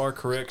 You are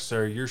correct,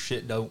 sir. Your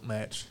shit don't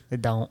match.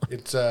 It don't.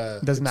 It's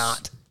Does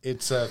not.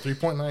 It's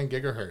 3.9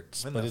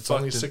 gigahertz, When but the it's fuck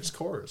only did- 6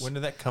 cores. When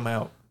did that come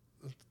out?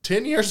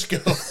 10 years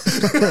ago.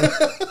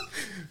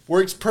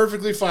 Works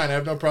perfectly fine. I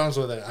have no problems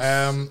with it.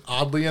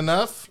 Oddly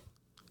enough,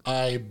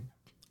 I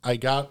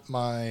got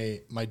my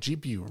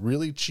GPU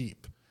really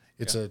cheap.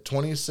 It's a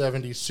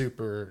 2070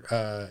 Super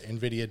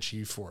NVIDIA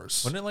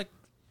GeForce. Wasn't it like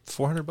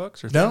 $400 or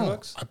 $300? No,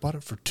 I bought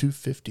it for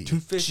 $250.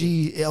 $250.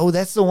 Gee,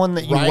 that's the one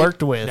that you Right?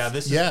 worked with. Now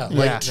this is Yeah,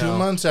 Yeah. like 2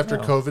 months after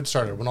COVID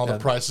started, when all the Yeah.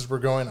 prices were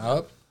going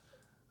up,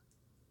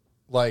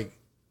 like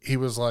he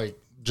was like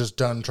just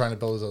done trying to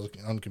build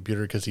his own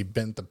computer because he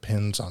bent the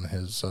pins on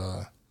his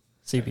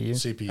CPU.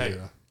 CPU. Hey.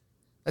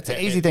 That's an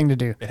easy thing to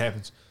do. It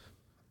happens.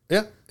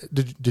 Yeah,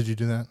 did you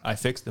do that? I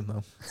fixed them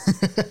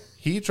though.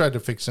 He tried to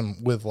fix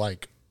him with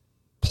like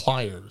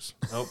pliers,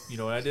 Nope. You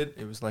know what I did?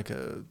 It was like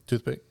a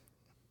toothpick.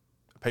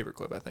 paper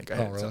clip. I think I Oh,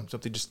 had really?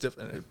 something just stiff.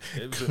 And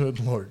it was Good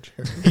Lord,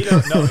 Jerry.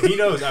 he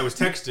knows. I was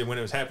texting when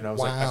it was happening. I was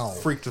Wow. like,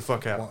 I freaked the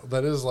fuck out. Well,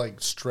 that is like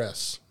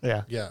stress.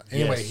 Yeah. Yeah.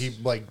 Anyway, Yes. he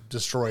like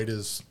destroyed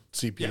his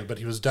CPU, Yeah. but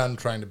he was done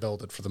trying to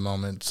build it for the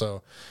moment.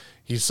 So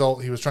he was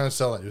trying to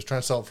sell it. He was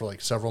trying to sell it for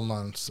like several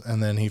months,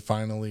 and then he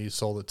finally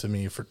sold it to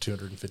me for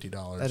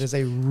 $250. That is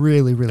a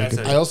really, really That's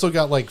good. I also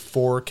got like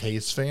 4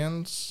 case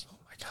fans Oh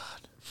my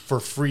god. for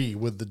free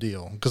with the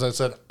deal because I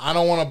said I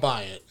don't want to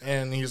buy it,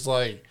 and he's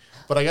like,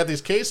 "But I got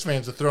these case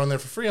fans to throw in there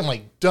for free." I'm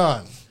like,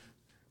 "Done."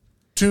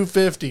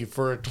 $250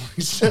 for a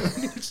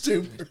 2070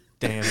 Super.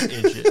 Damn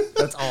idiot.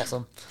 That's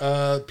awesome.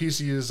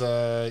 PCU's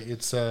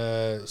it's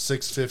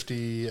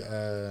 650.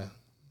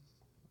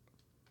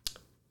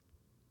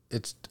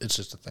 It's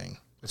just a thing.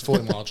 It's fully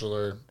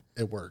modular.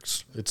 It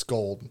works. It's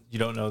gold. You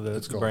don't know the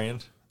gold.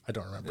 brand? I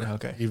don't remember.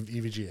 Okay.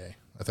 EVGA,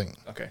 I think.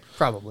 Okay.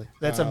 Probably.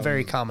 That's a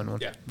very common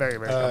one. yeah. Very,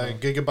 very common.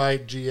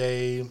 Gigabyte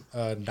GA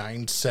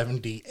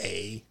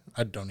 970A.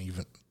 I don't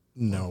even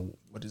know.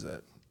 What is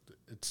that?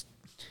 It's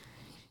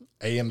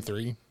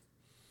AM3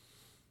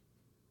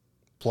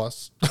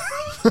 plus.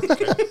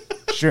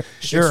 Sure.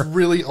 It's Sure.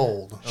 really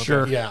old.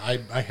 Sure. Yeah,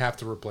 I have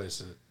to replace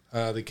it.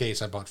 The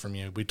case I bought from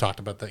you. We talked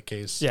about that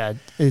case. Yeah.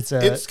 It's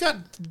It's got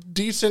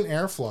decent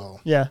airflow.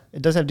 yeah.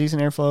 It does have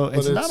decent airflow.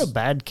 It's not it's- a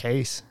bad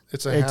case.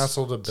 It's a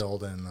hassle to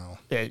build in though.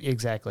 Yeah,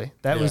 exactly.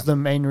 That was Yeah. the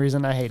main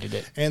reason I hated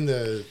it. And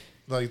the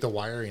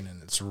wiring in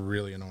it's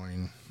really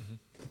annoying.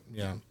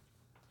 Yeah.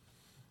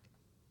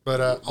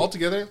 But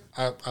altogether,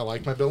 I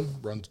like my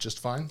build. Runs just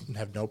fine and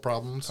have no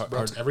problems.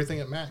 Runs everything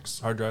at max.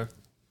 Hard drive.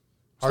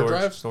 Hard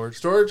drive?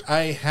 Storage.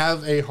 I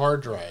have a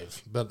hard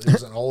drive, but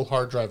it's an old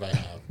hard drive I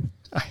have.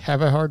 I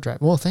have a hard drive.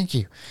 Well, thank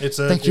you.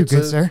 Thank you,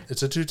 good sir.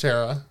 It's a 2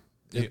 tera.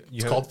 You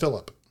It's have called it?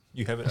 Philip.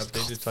 You have it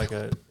updated to like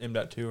a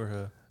M.2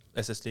 or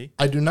a SSD?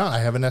 I do not. I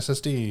have an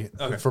SSD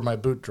Okay. for my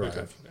boot drive.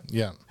 Okay.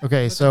 Yeah.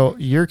 Okay, so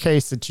your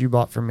case that you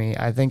bought for me,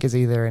 I think is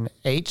either an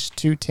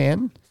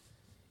H210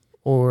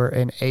 or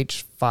an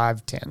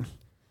H510.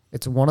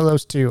 It's one of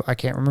those two. I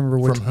can't remember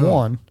which From whom?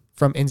 one.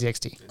 From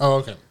NZXT. Oh,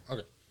 okay.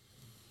 Okay.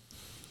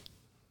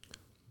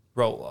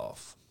 Roll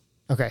off.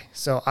 Okay,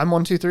 so I'm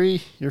 1, 2,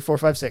 3. You're 4,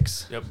 5,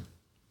 6. Yep.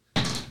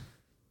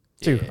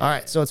 2. Yeah. All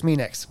right, so it's me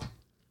next.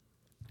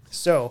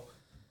 So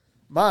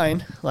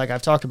mine, like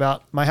I've talked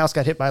about, my house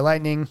got hit by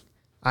lightning.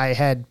 I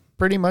had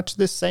pretty much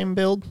this same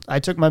build. I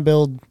took my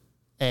build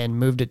and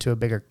moved it to a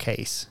bigger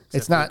case.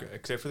 It's not,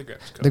 Except for the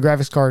graphics card. the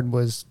graphics card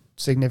was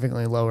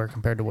significantly lower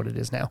compared to what it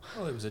is now.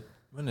 Well, it was a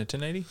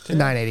 1080?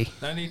 980.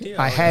 980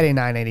 I had a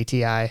 980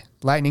 Ti.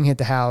 Lightning hit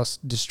the house,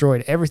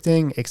 destroyed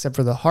everything except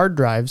for the hard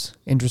drives.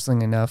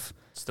 Interestingly enough,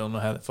 Still don't know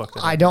how that fucked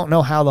that I up. don't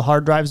know how the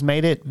hard drives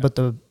made it, but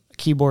the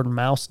keyboard and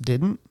mouse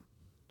didn't.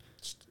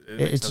 It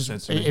makes It's no just,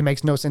 sense to me. it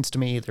makes no sense to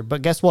me either.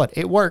 But guess what?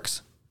 It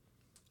works.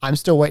 I'm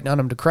still waiting on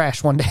them to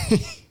crash one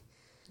day.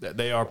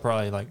 They are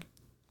probably like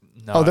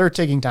Oh, they're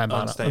taking time on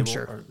it, unstable I'm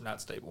sure. or not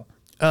stable.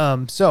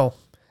 So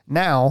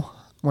now,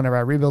 whenever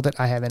I rebuild it,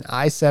 I have an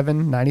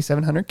i7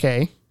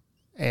 9700K,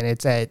 and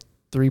it's at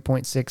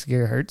 3.6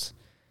 gigahertz.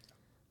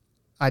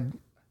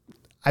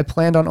 I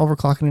planned on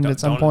overclocking it at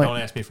some point. Don't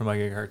ask me for my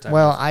gigahertz.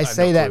 Well, I I have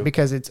say no that clue.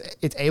 because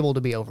it's able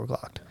to be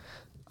overclocked.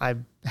 I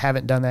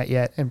haven't done that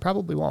yet, and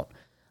probably won't.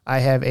 I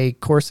have a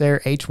Corsair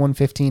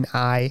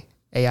H115i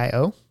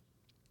AIO.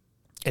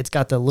 It's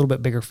got the little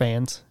bit bigger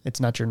fans. It's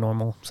not your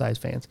normal size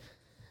fans.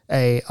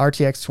 a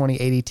RTX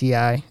 2080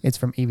 Ti. It's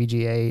from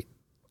EVGA,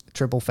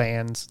 triple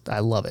fans. I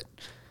love it.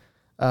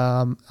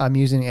 I'm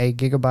using a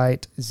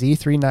Gigabyte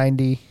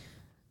Z390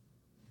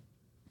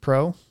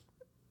 Pro.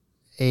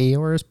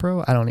 Aorus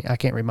Pro? I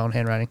can't read my own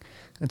handwriting.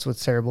 That's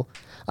what's terrible.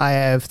 I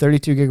have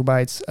 32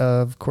 gigabytes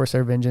of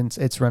Corsair Vengeance.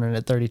 It's running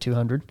at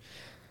 3200.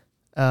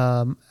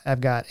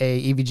 I've got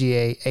a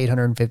EVGA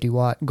 850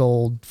 watt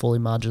gold fully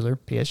modular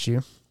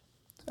PSU.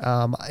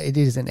 It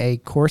is in a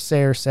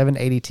Corsair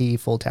 780T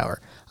full tower.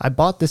 I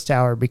bought this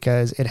tower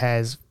because it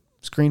has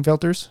screen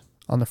filters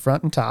on the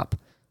front and top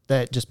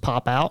that just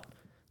pop out.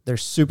 They're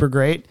super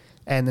great.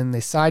 And then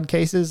the side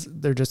cases,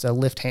 they're just a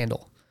lift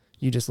handle.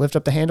 You just lift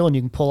up the handle and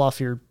you can pull off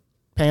your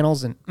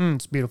panels, and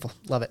it's beautiful.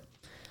 Love it.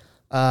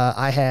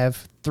 I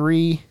have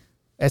 3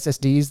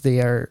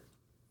 SSDs.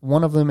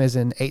 One of them is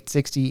an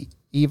 860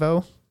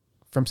 Evo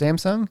from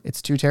Samsung.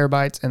 It's 2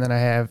 terabytes. And then I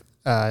have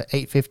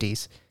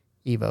 850s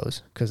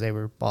Evos because they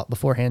were bought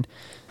beforehand.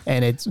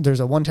 And there's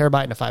a 1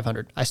 terabyte and a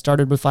 500. I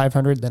started with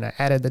 500, then I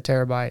added the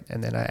terabyte,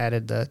 and then I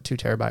added the 2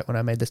 terabyte when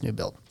I made this new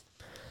build.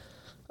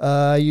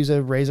 I use a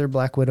Razer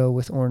Black Widow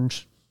with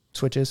orange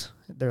switches.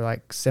 They're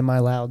like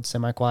semi-loud,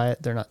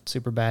 semi-quiet. They're not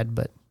super bad,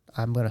 but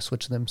I'm going to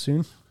switch them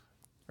soon,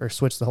 or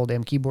switch the whole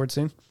damn keyboard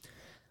soon.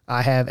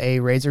 I have a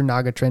Razer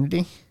Naga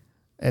Trinity,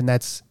 and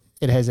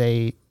it has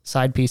a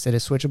side piece that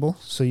is switchable,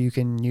 so you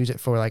can use it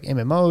for like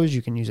MMOs.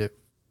 You can use it.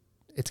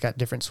 It's got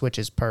different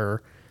switches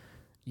per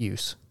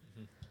use.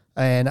 Mm-hmm.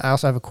 And I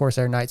also have a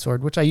Corsair Night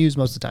Sword, which I use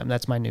most of the time.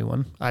 That's my new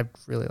one. I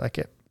really like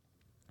it.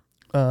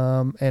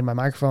 And my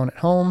microphone at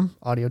home,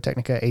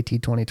 Audio-Technica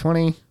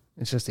AT2020.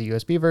 It's just the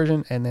USB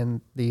version. And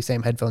then the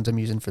same headphones I'm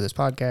using for this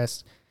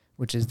podcast,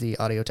 which is the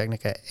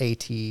Audio-Technica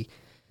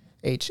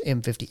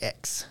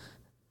AT-HM50X.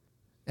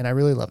 And I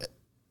really love it.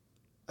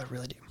 I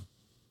really do.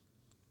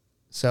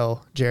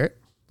 So, Jarrett,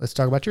 let's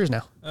talk about yours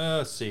now.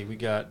 Let's see. We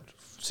got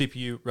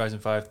CPU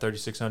Ryzen 5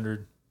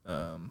 3600,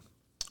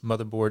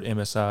 motherboard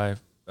MSI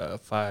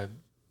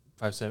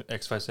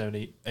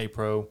X570A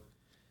Pro,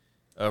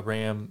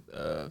 RAM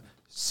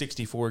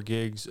 64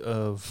 gigs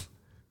of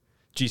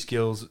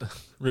G-Skills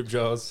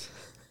Ripjaws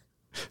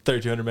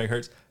 3200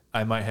 megahertz.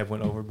 I might have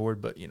went overboard,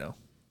 but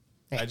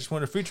I just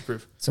wanted future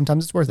proof.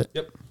 Sometimes it's worth it.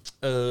 Yep.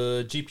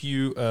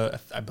 GPU,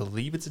 I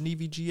believe it's an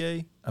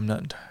EVGA. I'm not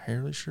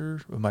entirely sure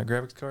with my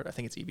graphics card. I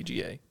think it's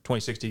EVGA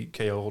 2060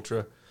 KO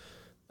Ultra.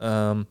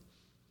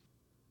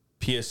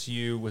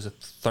 PSU was a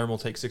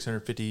Thermaltake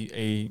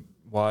 650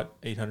 watt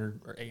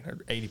 800 or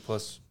 880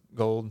 plus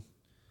gold,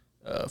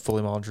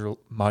 fully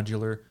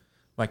modular.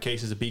 My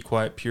case is a Be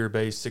Quiet Pure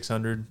Base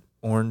 600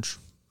 orange.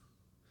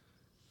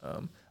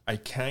 I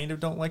kind of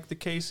don't like the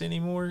case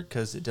anymore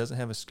because it doesn't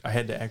have I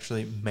had to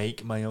actually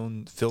make my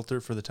own filter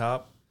for the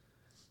top.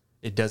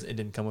 It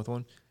didn't come with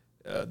one.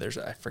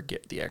 I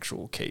forget the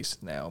actual case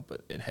now,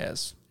 but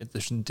there's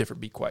a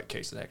different Be Quiet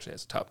case that actually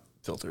has a top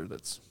filter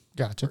that's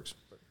gotcha. Works.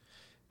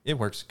 It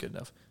works good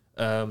enough.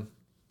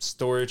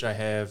 Storage, I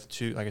have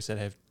two. Like I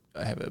said,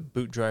 I have a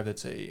boot drive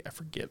that's I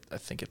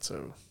think it's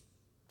a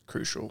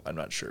Crucial. I'm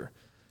not sure.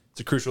 It's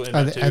a Crucial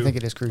M.2. I think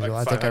it is Crucial.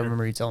 Like I think I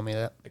remember you telling me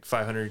that. Like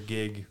 500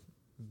 gig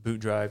boot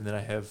drive, and then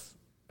I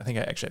think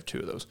I actually have 2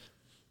 of those.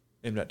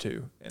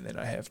 M.2, and then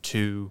I have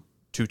 2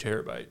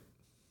 terabyte.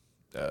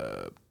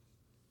 I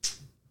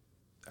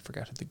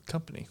forgot the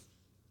company.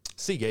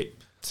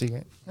 Seagate.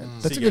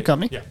 That's a good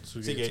company. Yeah,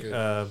 Seagate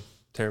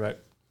terabyte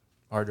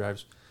hard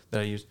drives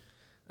that I use.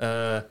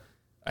 I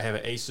have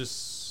an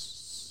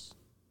Asus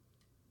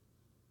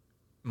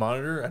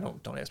monitor.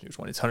 Don't ask me which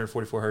one. It's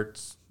 144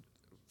 hertz,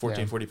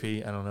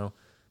 1440p. I don't know.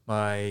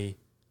 My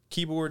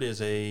keyboard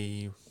is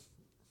a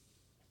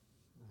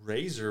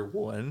Razer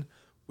one.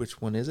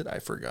 Which one is it?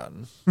 I've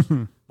forgotten.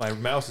 My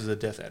mouse is a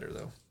Death Adder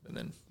though. And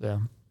then,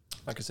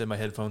 like I said, my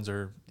headphones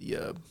are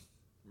the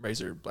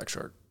Razer Black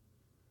Shark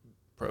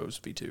Pros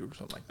V2 or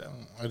something like that.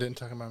 I didn't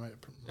talk about my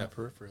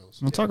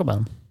peripherals. We'll talk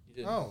about them.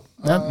 Oh,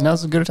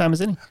 now's as good a time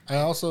as any. I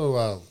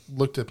also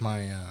looked at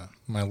my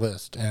my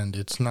list, and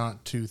it's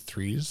not 2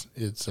 3s;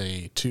 it's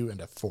a 2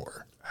 and a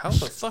 4. How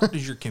the fuck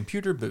does your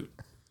computer boot?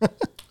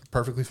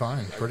 Perfectly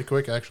fine, pretty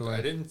quick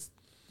actually.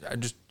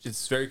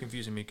 It's very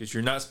confusing me because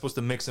you're not supposed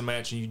to mix and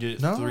match, and you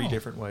did it 3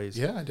 different ways.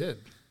 Yeah, I did.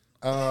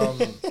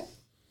 I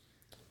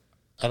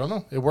don't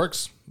know. It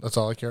works. That's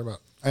all I care about.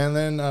 And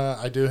then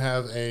I do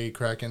have a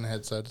Kraken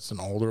headset. It's an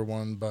older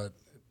one, but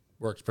it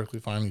works perfectly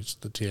fine. It's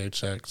the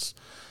THX.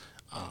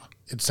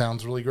 It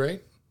sounds really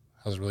great.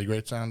 Has a really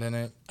great sound in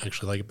it. I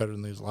actually like it better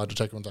than these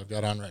Logitech ones I've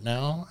got on right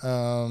now.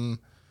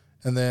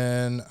 And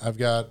then I've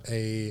got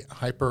a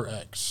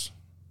HyperX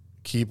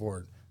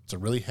keyboard. It's a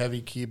really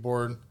heavy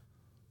keyboard.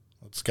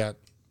 It's got,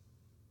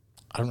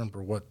 I don't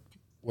remember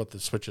what the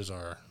switches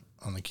are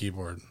on the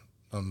keyboard.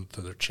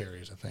 They're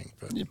cherries, I think.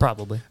 But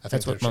probably. I think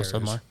that's what most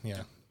of them are.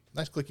 Yeah.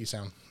 Nice clicky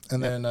sound.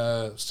 And then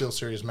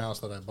SteelSeries mouse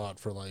that I bought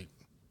for I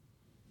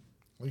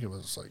think it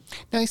was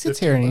Now he sits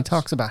here and he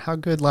talks about how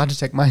good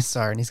Logitech mice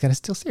are, and he's got a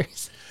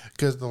SteelSeries.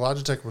 Because the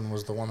Logitech one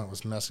was the one that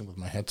was messing with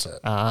my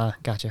headset.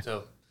 Gotcha.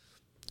 So,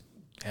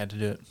 had to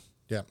do it.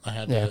 Yeah, I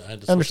had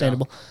to.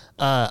 Understandable.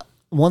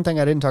 one thing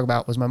I didn't talk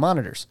about was my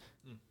monitors.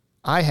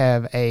 I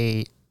have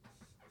I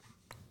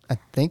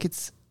think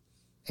it's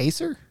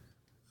Acer.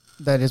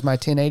 That is my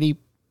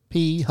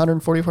 1080p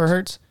 144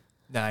 hertz.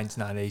 Nah, it's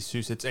not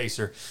Asus. It's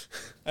Acer.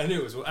 I knew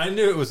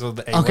it was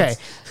the A Okay,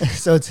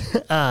 so it's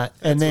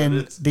and then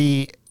what it is.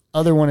 the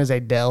other one is a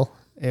Dell.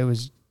 It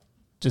was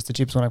just the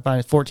cheapest one I find.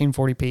 It's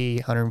 1440p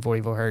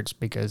 144 hertz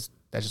because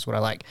that's just what I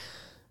like.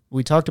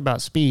 We talked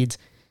about speeds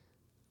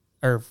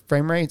or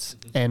frame rates,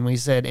 and we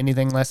said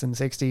anything less than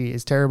 60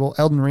 is terrible.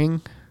 Elden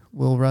Ring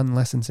will run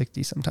less than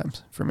 60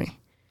 sometimes for me.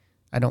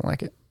 I don't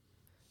like it.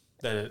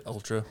 That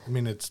Ultra. I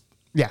mean, it's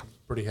Yeah,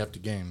 pretty hefty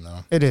game though.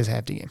 it is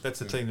hefty game. That's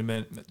the thing to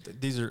men.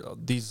 These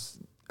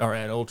are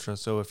at Ultra.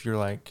 So if you're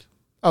like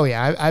Oh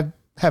yeah, I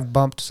have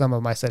bumped some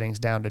of my settings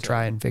down to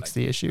try and fix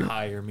the issue.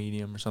 high or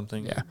medium or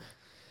something, Yeah.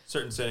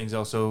 certain settings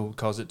also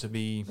cause it to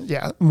be.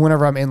 Yeah,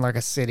 whenever I'm in like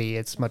a city,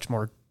 it's much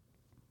more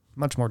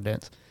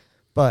dense.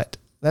 But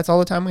that's all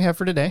the time we have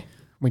for today.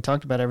 We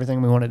talked about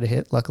everything we wanted to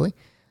hit, luckily.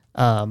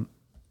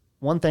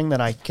 One thing that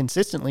I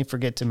consistently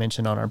forget to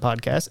mention on our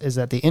podcast is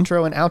that the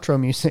intro and outro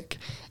music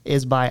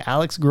is by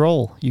Alex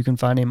Grohl. You can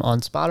find him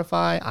on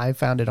Spotify. I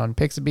found it on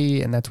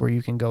Pixabay, and that's where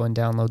you can go and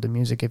download the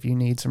music if you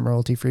need some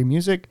royalty-free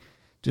music.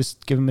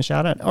 Just give him a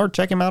shout out or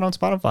check him out on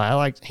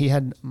Spotify. He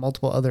had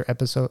multiple other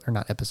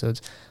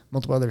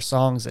multiple other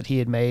songs that he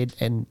had made,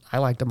 and I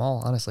liked them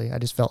all, honestly. I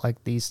just felt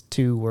like these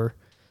two were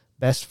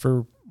best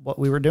for what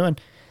we were doing.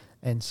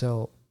 And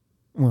so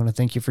we want to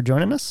thank you for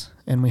joining us,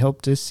 and we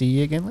hope to see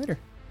you again later.